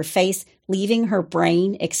side of her face, leaving her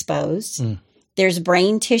brain exposed. There's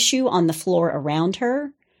brain tissue on the floor around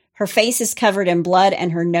her. Her face is covered in blood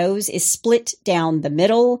and her nose is split down the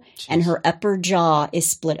middle. Jeez. And her upper jaw is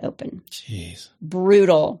split open. Jeez.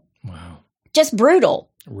 Brutal. Wow. Just brutal.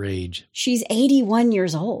 Rage. She's 81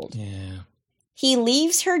 years old. Yeah. He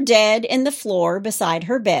leaves her dead in the floor beside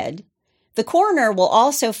her bed. The coroner will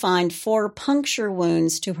also find 4 puncture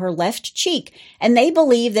wounds to her left cheek, and they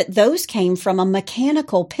believe that those came from a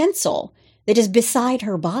mechanical pencil that is beside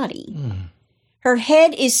her body. Her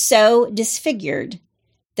head is so disfigured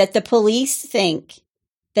that the police think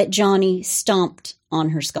that Johnny stomped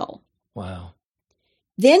on her skull. Wow.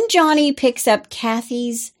 Then Johnny picks up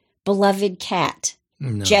Kathy's beloved cat,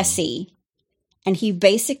 Jessie, and he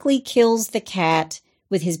basically kills the cat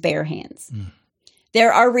with his bare hands.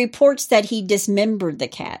 There are reports that he dismembered the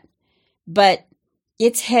cat, but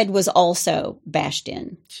its head was also bashed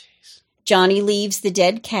in. Jeez. Johnny leaves the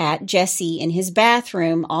dead cat, Jessie, in his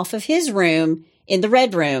bathroom off of his room in the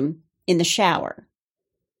red room in the shower.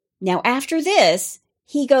 Now, after this,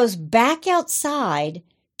 he goes back outside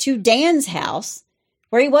to Dan's house,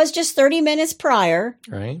 where he was just 30 minutes prior.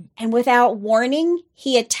 Right. And without warning,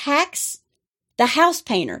 he attacks the house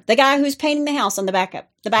painter, the guy who's painting the house on the back of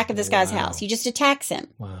this guy's house. He just attacks him.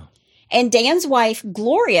 Wow. And Dan's wife,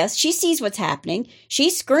 Gloria, she sees what's happening. She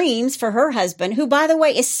screams for her husband, who, by the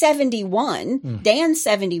way, is 71. Dan's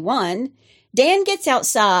 71. Dan gets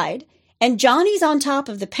outside, and Johnny's on top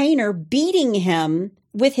of the painter, beating him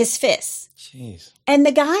with his fists. Jeez. And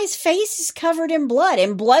the guy's face is covered in blood,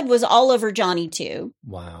 and blood was all over Johnny, too.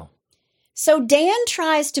 Wow. So Dan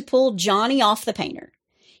tries to pull Johnny off the painter.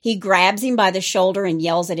 He grabs him by the shoulder and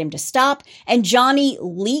yells at him to stop, and Johnny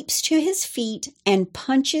leaps to his feet and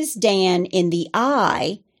punches Dan in the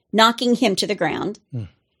eye, knocking him to the ground.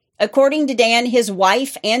 According to Dan, his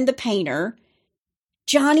wife, and the painter,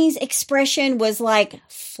 Johnny's expression was like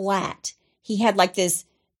flat. He had like this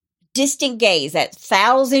distant gaze, that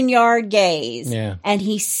 1,000-yard gaze, and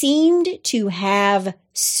he seemed to have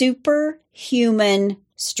superhuman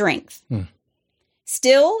strength.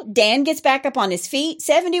 Still, Dan gets back up on his feet,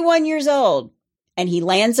 71 years old, and he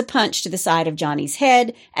lands a punch to the side of Johnny's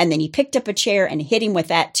head, and then he picked up a chair and hit him with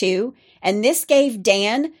that too. And this gave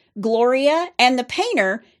Dan, Gloria, and the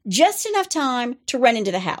painter just enough time to run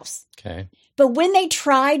into the house. Okay. But when they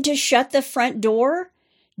tried to shut the front door,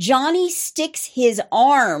 Johnny sticks his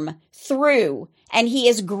arm through, and he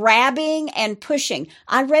is grabbing and pushing.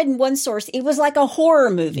 I read in one source, it was like a horror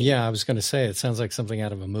movie. Yeah, I was going to say, it sounds like something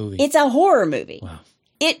out of a movie. It's a horror movie. Wow.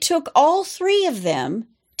 It took all three of them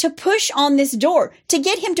to push on this door to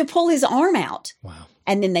get him to pull his arm out. Wow.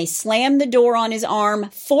 And then they slammed the door on his arm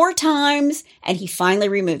 4 times, and he finally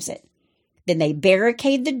removes it. Then they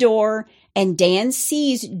barricade the door, and Dan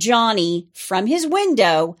sees Johnny from his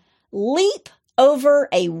window leap over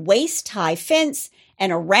a waist-high fence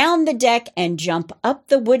and around the deck and jump up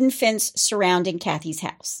the wooden fence surrounding Kathy's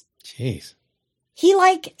house. Jeez. He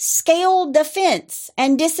scaled the fence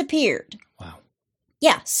and disappeared. Wow.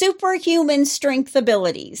 Yeah, superhuman strength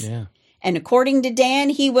abilities. Yeah. And according to Dan,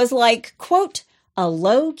 he was like, quote, a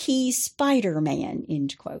low-key Spider-Man,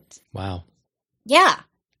 end quote. Wow. Yeah,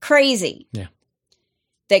 crazy. Yeah.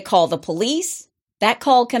 They call the police. That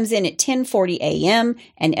call comes in at 10:40 a.m.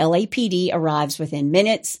 and LAPD arrives within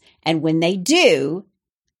minutes. And when they do,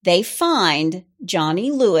 they find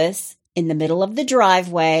Johnny Lewis in the middle of the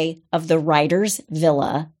driveway of the writer's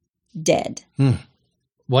villa, dead.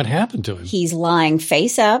 What happened to him? He's lying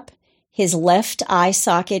face up. His left eye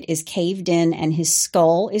socket is caved in and his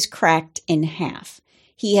skull is cracked in half.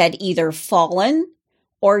 He had either fallen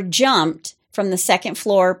or jumped from the second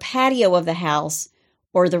floor patio of the house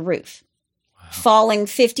or the roof. Wow. Falling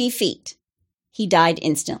 50 feet. He died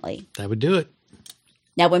instantly. That would do it.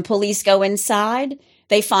 Now, when police go inside,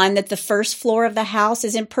 they find that the first floor of the house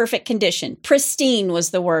is in perfect condition. Pristine was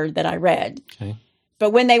the word that I read. Okay. But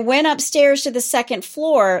when they went upstairs to the second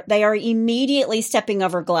floor, they are immediately stepping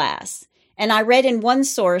over glass. And I read in one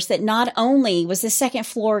source that not only was the second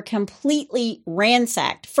floor completely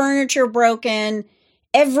ransacked, furniture broken,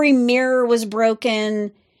 every mirror was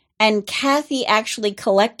broken, and Kathy actually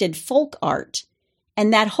collected folk art.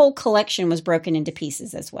 And that whole collection was broken into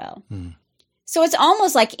pieces as well. So it's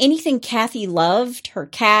almost like anything Kathy loved, her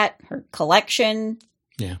cat, her collection,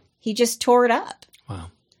 he just tore it up. Wow.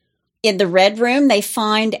 In the red room, they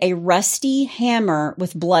find a rusty hammer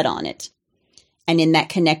with blood on it. And in that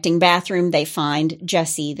connecting bathroom, they find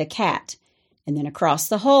Jessie the cat. And then across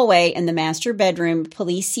the hallway in the master bedroom,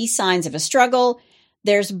 police see signs of a struggle.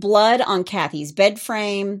 There's blood on Kathy's bed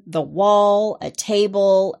frame, the wall, a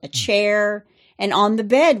table, a chair. And on the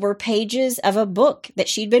bed were pages of a book that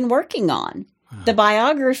she'd been working on. Wow. The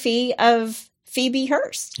biography of Phoebe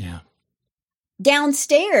Hearst. Yeah.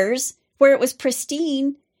 Downstairs, where it was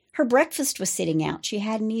pristine, her breakfast was sitting out. She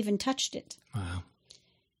hadn't even touched it. Wow.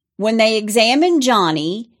 When they examine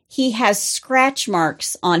Johnny, he has scratch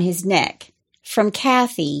marks on his neck from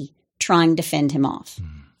Kathy trying to fend him off.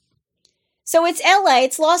 So it's LA,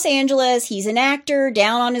 it's Los Angeles. He's an actor,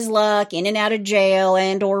 down on his luck, in and out of jail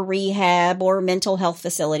and or rehab or mental health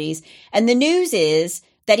facilities. And the news is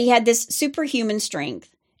that he had this superhuman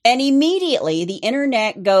strength. And immediately the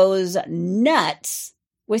internet goes nuts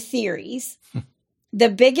with theories. The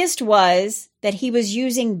biggest was that he was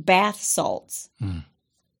using bath salts.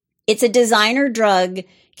 It's a designer drug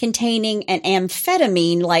containing an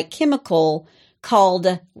amphetamine-like chemical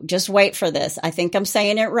called, just wait for this, I think I'm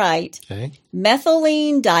saying it right, okay.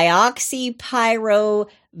 methylene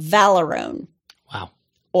dioxypyrovalerone. Wow.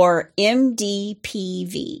 Or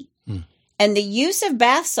MDPV. And the use of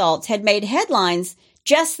bath salts had made headlines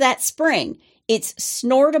just that spring. It's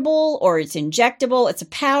snortable or it's injectable. It's a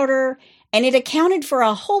powder. and it accounted for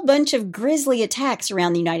a whole bunch of grisly attacks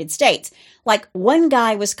around the United States. Like one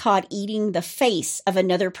guy was caught eating the face of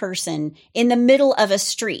another person in the middle of a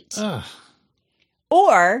street. Ugh.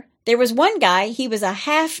 Or there was one guy, he was a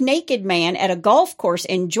half-naked man at a golf course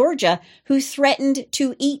in Georgia who threatened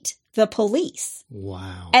to eat the police.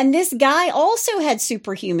 Wow. And this guy also had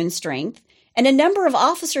superhuman strength, and a number of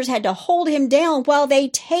officers had to hold him down while they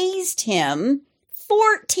tased him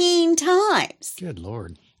 14 times. Good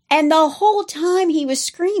Lord. And the whole time he was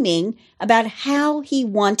screaming about how he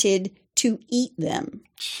wanted to eat them.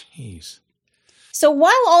 Jeez. So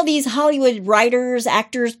while all these Hollywood writers,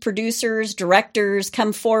 actors, producers, directors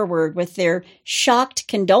come forward with their shocked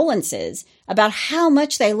condolences about how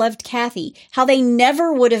much they loved Kathy, how they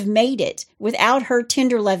never would have made it without her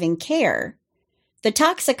tender loving care, the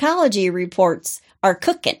toxicology reports are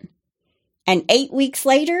cooking. And 8 weeks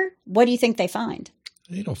later, what do you think they find?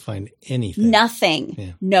 They don't find anything. Nothing.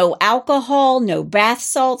 Yeah. No alcohol, no bath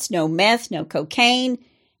salts, no meth, no cocaine.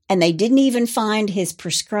 And they didn't even find his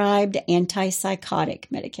prescribed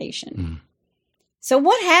antipsychotic medication. So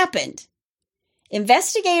what happened?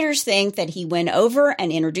 Investigators think that he went over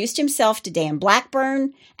and introduced himself to Dan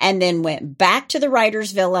Blackburn and then went back to the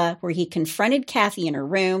writer's villa where he confronted Kathy in her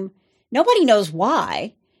room. Nobody knows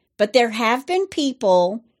why, but there have been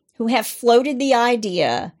people who have floated the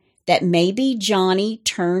idea that maybe Johnny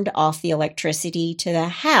turned off the electricity to the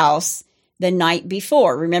house the night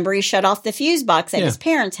before. Remember, he shut off the fuse box at his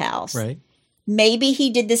parents' house. Right. Maybe he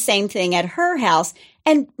did the same thing at her house,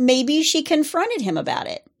 and maybe she confronted him about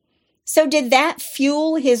it. So did that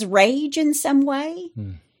fuel his rage in some way?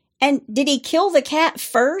 And did he kill the cat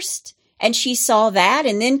first, and she saw that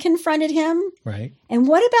and then confronted him? Right. And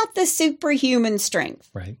what about the superhuman strength?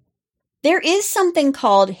 Right. There is something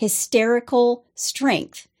called hysterical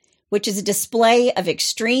strength, which is a display of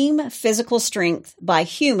extreme physical strength by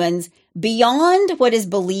humans beyond what is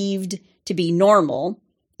believed to be normal.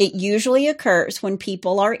 It usually occurs when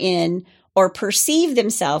people are in or perceive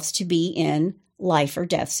themselves to be in life or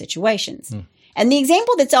death situations. And the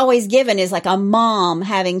example that's always given is like a mom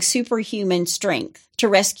having superhuman strength to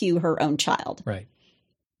rescue her own child. Right.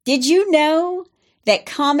 Did you know that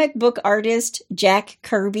comic book artist Jack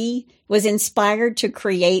Kirby was inspired to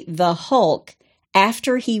create the Hulk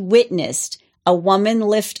after he witnessed a woman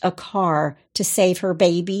lift a car to save her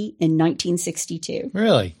baby in 1962?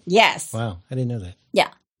 Really? Yes. Wow. I didn't know that. Yeah.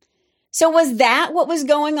 So was that what was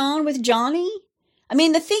going on with Johnny? I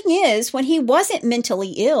mean, the thing is, when he wasn't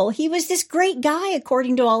mentally ill, he was this great guy,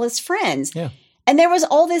 according to all his friends. Yeah. And there was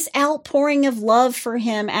all this outpouring of love for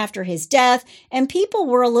him after his death, and people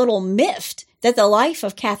were a little miffed that the life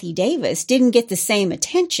of Kathy Davis didn't get the same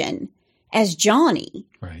attention as Johnny.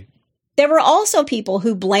 Right. There were also people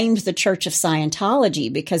who blamed the Church of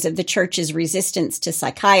Scientology because of the church's resistance to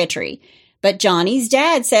psychiatry. But Johnny's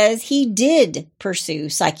dad says he did pursue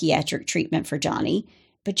psychiatric treatment for Johnny,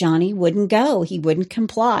 but Johnny wouldn't go. He wouldn't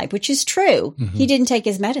comply, which is true. He didn't take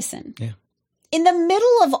his medicine. Yeah. In the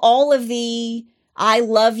middle of all of the I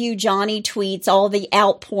love you, Johnny tweets, all the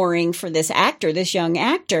outpouring for this actor, this young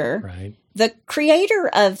actor, Right. the creator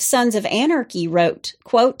of Sons of Anarchy wrote,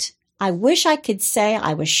 quote, "I wish I could say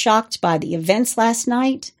I was shocked by the events last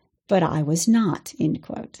night, but I was not," end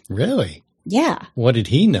quote. Really? Yeah. What did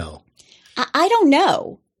he know? I don't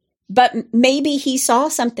know, but maybe he saw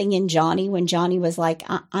something in Johnny when Johnny was like,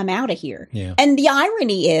 I'm out of here. Yeah. And the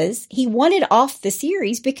irony is he wanted off the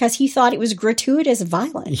series because he thought it was gratuitous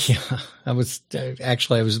violence. Yeah. I was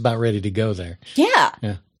about ready to go there. Yeah.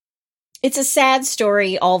 Yeah. It's a sad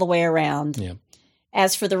story all the way around. Yeah.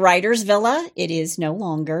 As for the writer's villa, it is no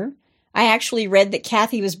longer. I actually read that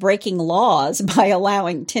Kathy was breaking laws by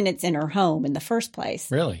allowing tenants in her home in the first place.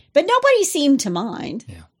 Really? But nobody seemed to mind.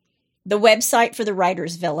 Yeah. The website for the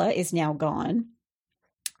writer's villa is now gone.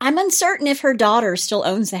 I'm uncertain if her daughter still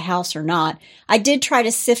owns the house or not. I did try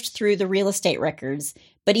to sift through the real estate records,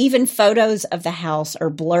 but even photos of the house are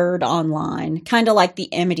blurred online, kind of like the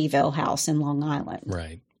Amityville house in Long Island.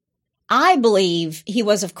 Right. I believe he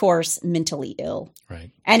was, of course, mentally ill. Right.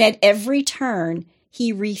 And at every turn,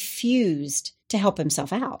 he refused to help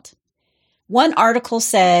himself out. One article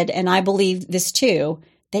said, and I believe this too,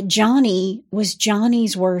 that Johnny was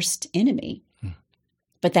Johnny's worst enemy.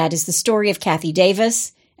 But that is the story of Kathy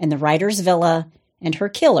Davis and the writer's villa and her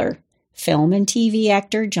killer, film and TV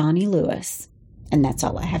actor Johnny Lewis. And that's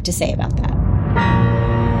all I have to say about that.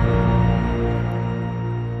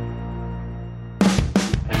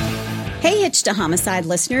 Hey, Hitch to Homicide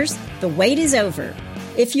listeners, the wait is over.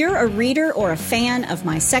 If you're a reader or a fan of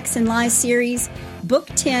my Sex and Lies series, Book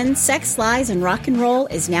 10, Sex, Lies, and Rock and Roll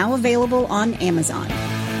is now available on Amazon.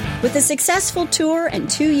 With a successful tour and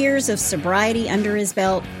 2 years of sobriety under his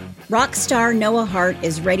belt, rock star Noah Hart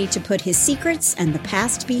is ready to put his secrets and the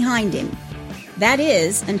past behind him. That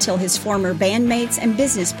is, until his former bandmates and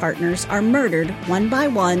business partners are murdered one by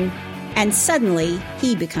one, and suddenly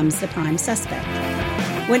he becomes the prime suspect.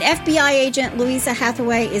 When FBI agent Louisa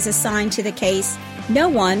Hathaway is assigned to the case, no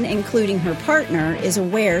one, including her partner, is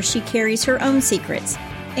aware she carries her own secrets,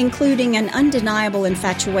 including an undeniable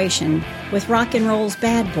infatuation with rock and roll's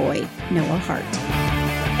bad boy, Noah Hart.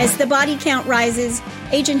 As the body count rises,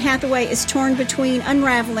 Agent Hathaway is torn between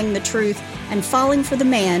unraveling the truth and falling for the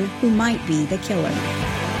man who might be the killer.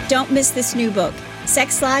 Don't miss this new book,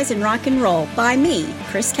 Sex, Lies, and Rock and Roll, by me,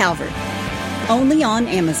 Chris Calvert. Only on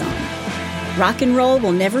Amazon. Rock and roll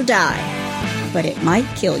will never die, but it might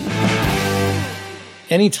kill you.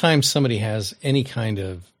 Anytime somebody has any kind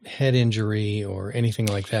of head injury or anything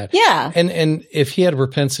like that. Yeah. And if he had a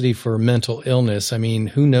propensity for mental illness, I mean,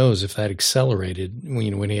 who knows if that accelerated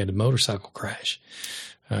when he had a motorcycle crash.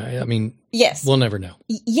 Yes. We'll never know.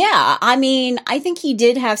 Yeah. I mean, I think he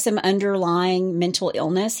did have some underlying mental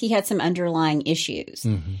illness. He had some underlying issues.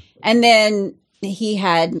 Mm-hmm. And then he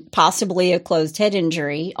had possibly a closed head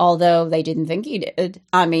injury, although they didn't think he did.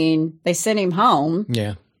 I mean, they sent him home.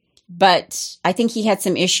 Yeah. But I think he had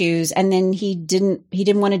some issues, and then he didn't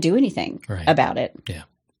want to do anything about it. Yeah.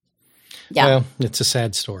 Yeah. Well, it's a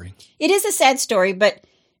sad story. It is a sad story, but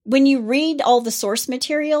when you read all the source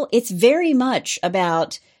material, it's very much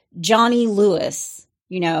about Johnny Lewis,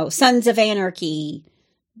 Sons of Anarchy,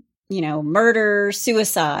 murder,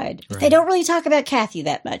 suicide. Right. They don't really talk about Kathy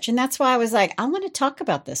that much. And that's why I was like, I want to talk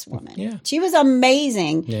about this woman. Yeah. She was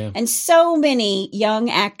amazing. Yeah. And so many young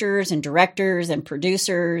actors and directors and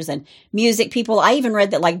producers and music people. I even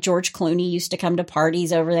read that George Clooney used to come to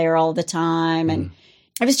parties over there all the time. And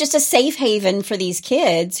it was just a safe haven for these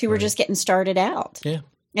kids who were just getting started out. Yeah.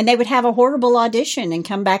 And they would have a horrible audition and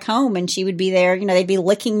come back home, and she would be there. They'd be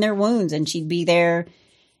licking their wounds, and she'd be there.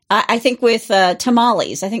 I think with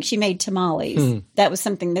tamales. I think she made tamales. That was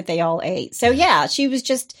something that they all ate. So yeah, she was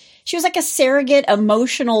like a surrogate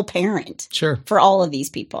emotional parent. Sure. For all of these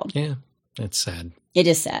people. Yeah. It's sad. It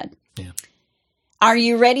is sad. Yeah. Are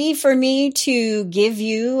you ready for me to give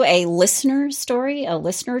you a listener story, a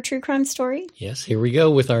listener true crime story? Yes. Here we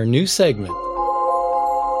go with our new segment.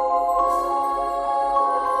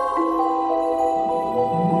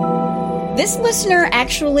 This listener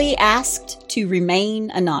actually asked to remain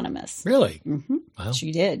anonymous. Really? Mm-hmm. Wow.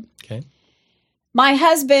 She did. Okay. My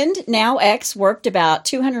husband, now ex, worked about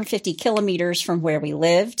 250 kilometers from where we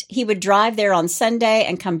lived. He would drive there on Sunday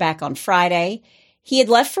and come back on Friday. He had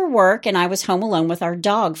left for work, and I was home alone with our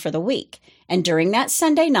dog for the week. And during that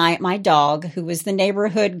Sunday night, my dog, who was the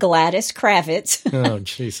neighborhood Gladys Kravitz,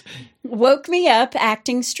 woke me up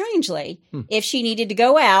acting strangely. If she needed to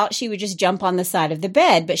go out, she would just jump on the side of the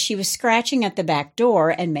bed, but she was scratching at the back door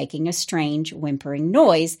and making a strange whimpering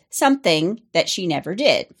noise, something that she never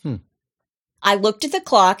did. I looked at the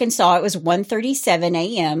clock and saw it was 1:37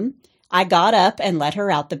 a.m. I got up and let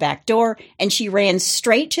her out the back door, and she ran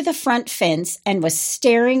straight to the front fence and was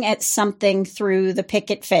staring at something through the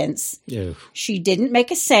picket fence. Ew. She didn't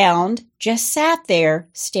make a sound, just sat there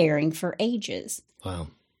staring for ages. Wow.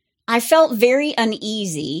 I felt very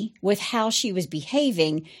uneasy with how she was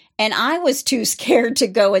behaving, and I was too scared to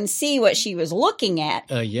go and see what she was looking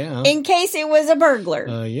at. Yeah. In case it was a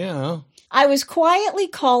burglar. Yeah. I was quietly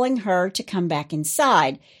calling her to come back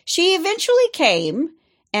inside. She eventually came,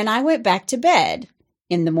 and I went back to bed.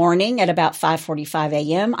 In the morning at about 5:45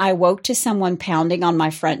 a.m., I woke to someone pounding on my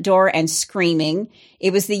front door and screaming.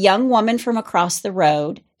 It was the young woman from across the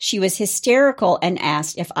road. She was hysterical and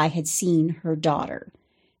asked if I had seen her daughter.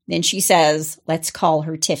 Then she says, let's call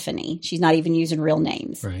her Tiffany. She's not even using real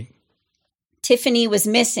names. Right. Tiffany was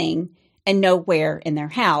missing and nowhere in their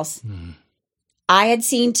house. I had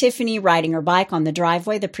seen Tiffany riding her bike on the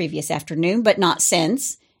driveway the previous afternoon, but not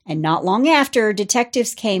since. And not long after,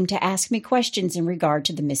 detectives came to ask me questions in regard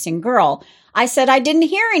to the missing girl. I said I didn't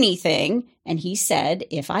hear anything, and he said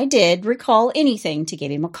if I did recall anything to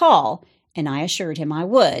give him a call, and I assured him I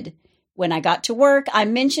would. When I got to work, I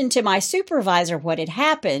mentioned to my supervisor what had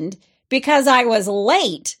happened because I was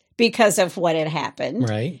late because of what had happened.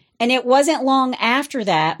 Right. And it wasn't long after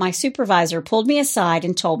that, my supervisor pulled me aside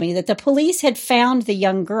and told me that the police had found the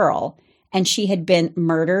young girl, and she had been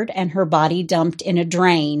murdered and her body dumped in a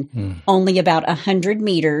drain only about 100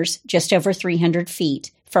 meters, just over 300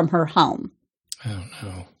 feet from her home. Oh,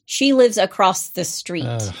 no. She lives across the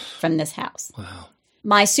street from this house. Wow.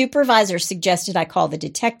 My supervisor suggested I call the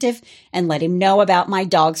detective and let him know about my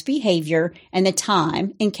dog's behavior and the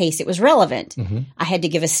time in case it was relevant. I had to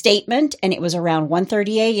give a statement, and it was around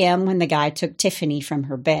 1:30 a.m. when the guy took Tiffany from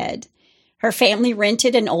her bed. Her family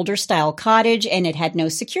rented an older-style cottage, and it had no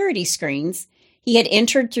security screens. He had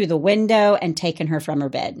entered through the window and taken her from her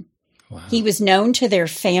bed. Wow. He was known to their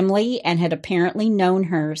family and had apparently known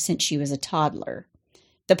her since she was a toddler.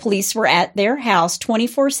 The police were at their house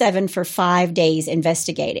 24/7 for 5 days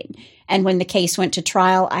investigating. And when the case went to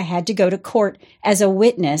trial, I had to go to court as a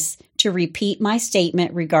witness to repeat my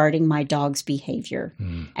statement regarding my dog's behavior.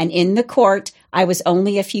 And in the court, I was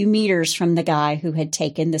only a few meters from the guy who had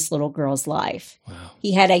taken this little girl's life. Wow.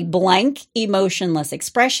 He had a blank, emotionless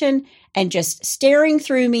expression and just staring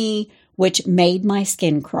through me, which made my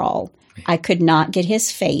skin crawl. I could not get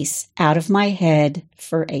his face out of my head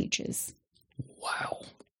for ages. Wow.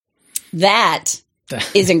 That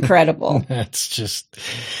is incredible. That's just,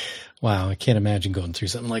 wow. I can't imagine going through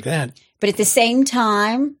something like that. But at the same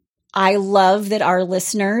time, I love that our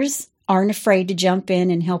listeners aren't afraid to jump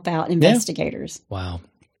in and help out investigators. Wow.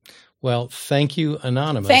 Well, thank you,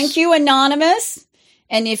 Anonymous. Thank you, Anonymous.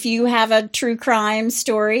 And if you have a true crime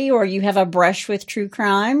story or you have a brush with true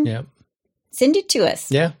crime, Yep. send it to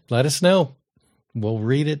us. Yeah. Let us know. We'll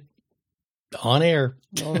read it on air.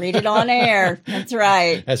 We'll read it on air. That's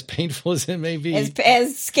right. As painful as it may be.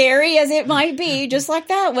 As scary as it might be, just like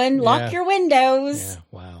that one. Lock your windows. Yeah.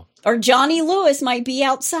 Wow. Or Johnny Lewis might be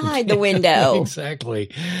outside the window.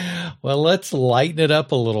 Exactly. Well, let's lighten it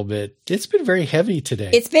up a little bit. It's been very heavy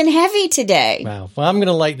today. It's been heavy today. Wow. Well, I'm going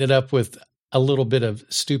to lighten it up with a little bit of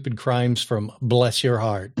stupid crimes from Bless Your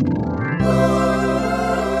Heart. Well,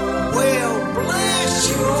 bless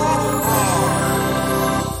your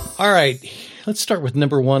heart. All right. Let's start with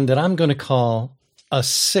number one that I'm going to call a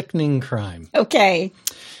sickening crime. Okay.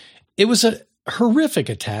 It was a horrific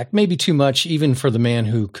attack, maybe too much even for the man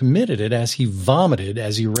who committed it, as he vomited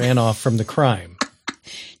as he ran off from the crime.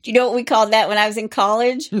 Do you know what we called that when I was in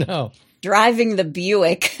college? No. Driving the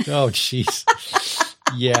Buick. Oh, jeez.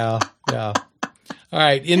 Yeah. All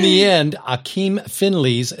right. In the end, Akeem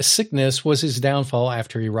Finley's sickness was his downfall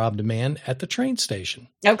after he robbed a man at the train station.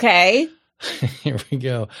 Okay. Here we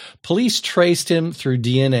go. Police traced him through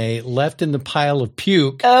DNA left in the pile of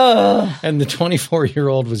puke, Ugh. and the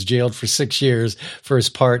 24-year-old was jailed for 6 years for his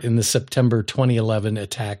part in the September 2011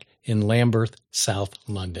 attack in Lambeth, South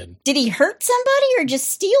London. Did he hurt somebody or just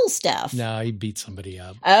steal stuff? No, he beat somebody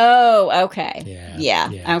up. Oh, okay.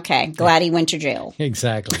 Yeah. Okay. Glad he went to jail.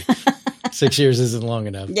 Exactly. 6 years isn't long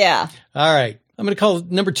enough. Yeah. All right. I'm going to call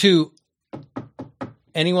number two.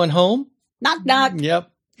 Anyone home? Knock, knock. Yep.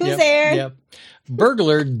 Who's there? Yep.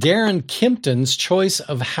 Burglar Darren Kimpton's choice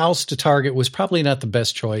of house to target was probably not the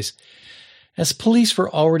best choice, as police were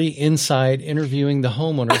already inside interviewing the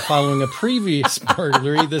homeowner following a previous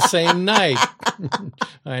burglary the same night.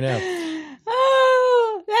 I know.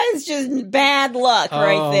 Oh, that is just bad luck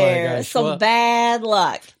right Oh, my there. gosh. Some Well, bad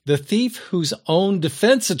luck. The thief, whose own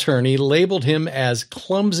defense attorney labeled him as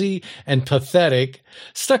clumsy and pathetic,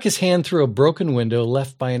 stuck his hand through a broken window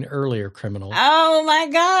left by an earlier criminal. Oh my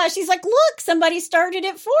gosh. He's like, look, somebody started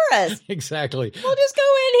it for us. Exactly. We'll just go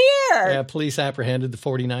in here. Yeah, police apprehended the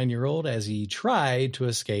 49-year-old as he tried to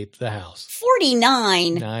escape the house.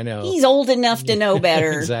 49. I know. He's old enough to know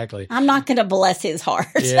better. Exactly. I'm not going to bless his heart.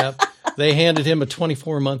 Yeah. They handed him a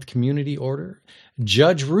 24-month community order.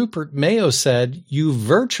 Judge Rupert Mayo said, "You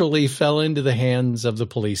virtually fell into the hands of the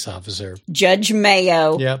police officer." Judge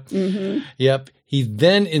Mayo. Yep. Mm-hmm. Yep. He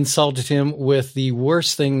then insulted him with the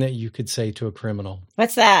worst thing that you could say to a criminal.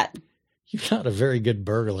 What's that? You're not a very good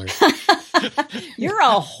burglar. You're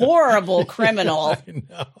a horrible criminal. I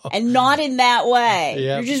know. And not in that way.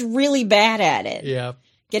 Yep. You're just really bad at it. Yep.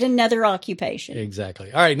 Get another occupation.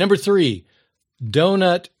 Exactly. All right. Number three,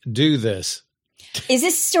 donut do this. Is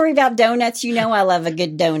this a story about donuts? You know I love a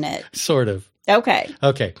good donut. Sort of. Okay.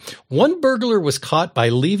 Okay. One burglar was caught by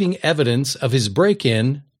leaving evidence of his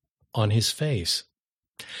break-in on his face.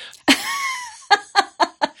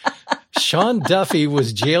 Sean Duffy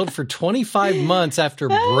was jailed for 25 months after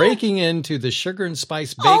breaking into the Sugar and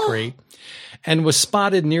Spice Bakery and was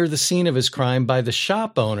spotted near the scene of his crime by the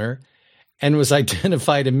shop owner and was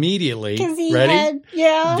identified immediately. Because he Ready? had,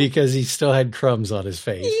 yeah. Because he still had crumbs on his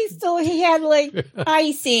face. He had like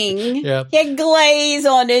icing. Yep. He had glaze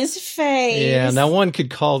on his face. Yeah, now one could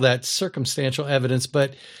call that circumstantial evidence,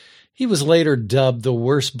 but he was later dubbed the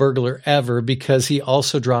worst burglar ever because he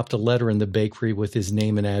also dropped a letter in the bakery with his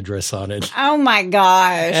name and address on it. Oh my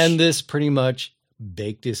gosh. And this pretty much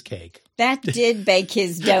baked his cake. That did bake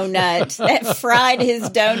his donut. That fried his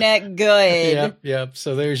donut good. Yep.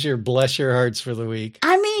 So there's your bless your hearts for the week.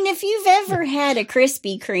 I mean, if you've ever had a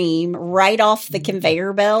Krispy Kreme right off the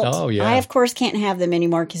conveyor belt, I, of course, can't have them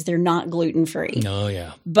anymore because they're not gluten-free. Oh,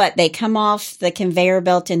 yeah. But they come off the conveyor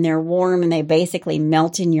belt and they're warm and they basically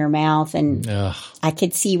melt in your mouth. And I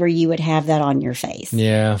could see where you would have that on your face.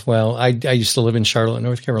 Yeah. Well, I used to live in Charlotte,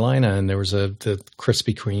 North Carolina, and there was the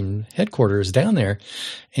Krispy Kreme headquarters down there.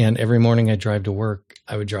 And every morning I drive to work,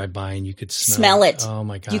 I would drive by and you could smell it. Oh,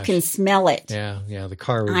 my gosh. You can smell it. Yeah. The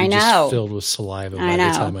car would be just filled with saliva by the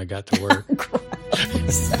time I got to work.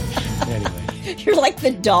 Anyway. You're like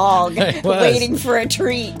the dog waiting for a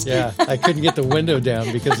treat. Yeah. I couldn't get the window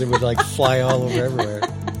down because it would fly all over everywhere.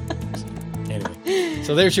 Anyway.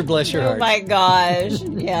 So there's your bless your heart. Oh, my gosh.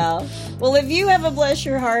 Yeah. Well, if you have a bless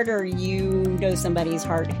your heart or you know somebody's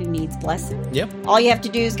heart who needs blessing, all you have to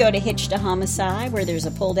do is go to Hitch to Homicide where there's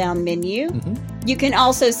a pull-down menu. Mm-hmm. You can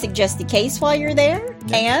also suggest a case while you're there.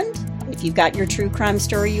 Yep. And if you've got your true crime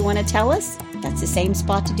story you want to tell us, that's the same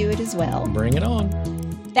spot to do it as well. Bring it on.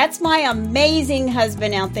 That's my amazing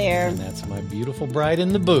husband out there. And that's my beautiful bride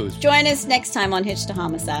in the booth. Join us next time on Hitch to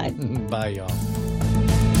Homicide. Bye, y'all.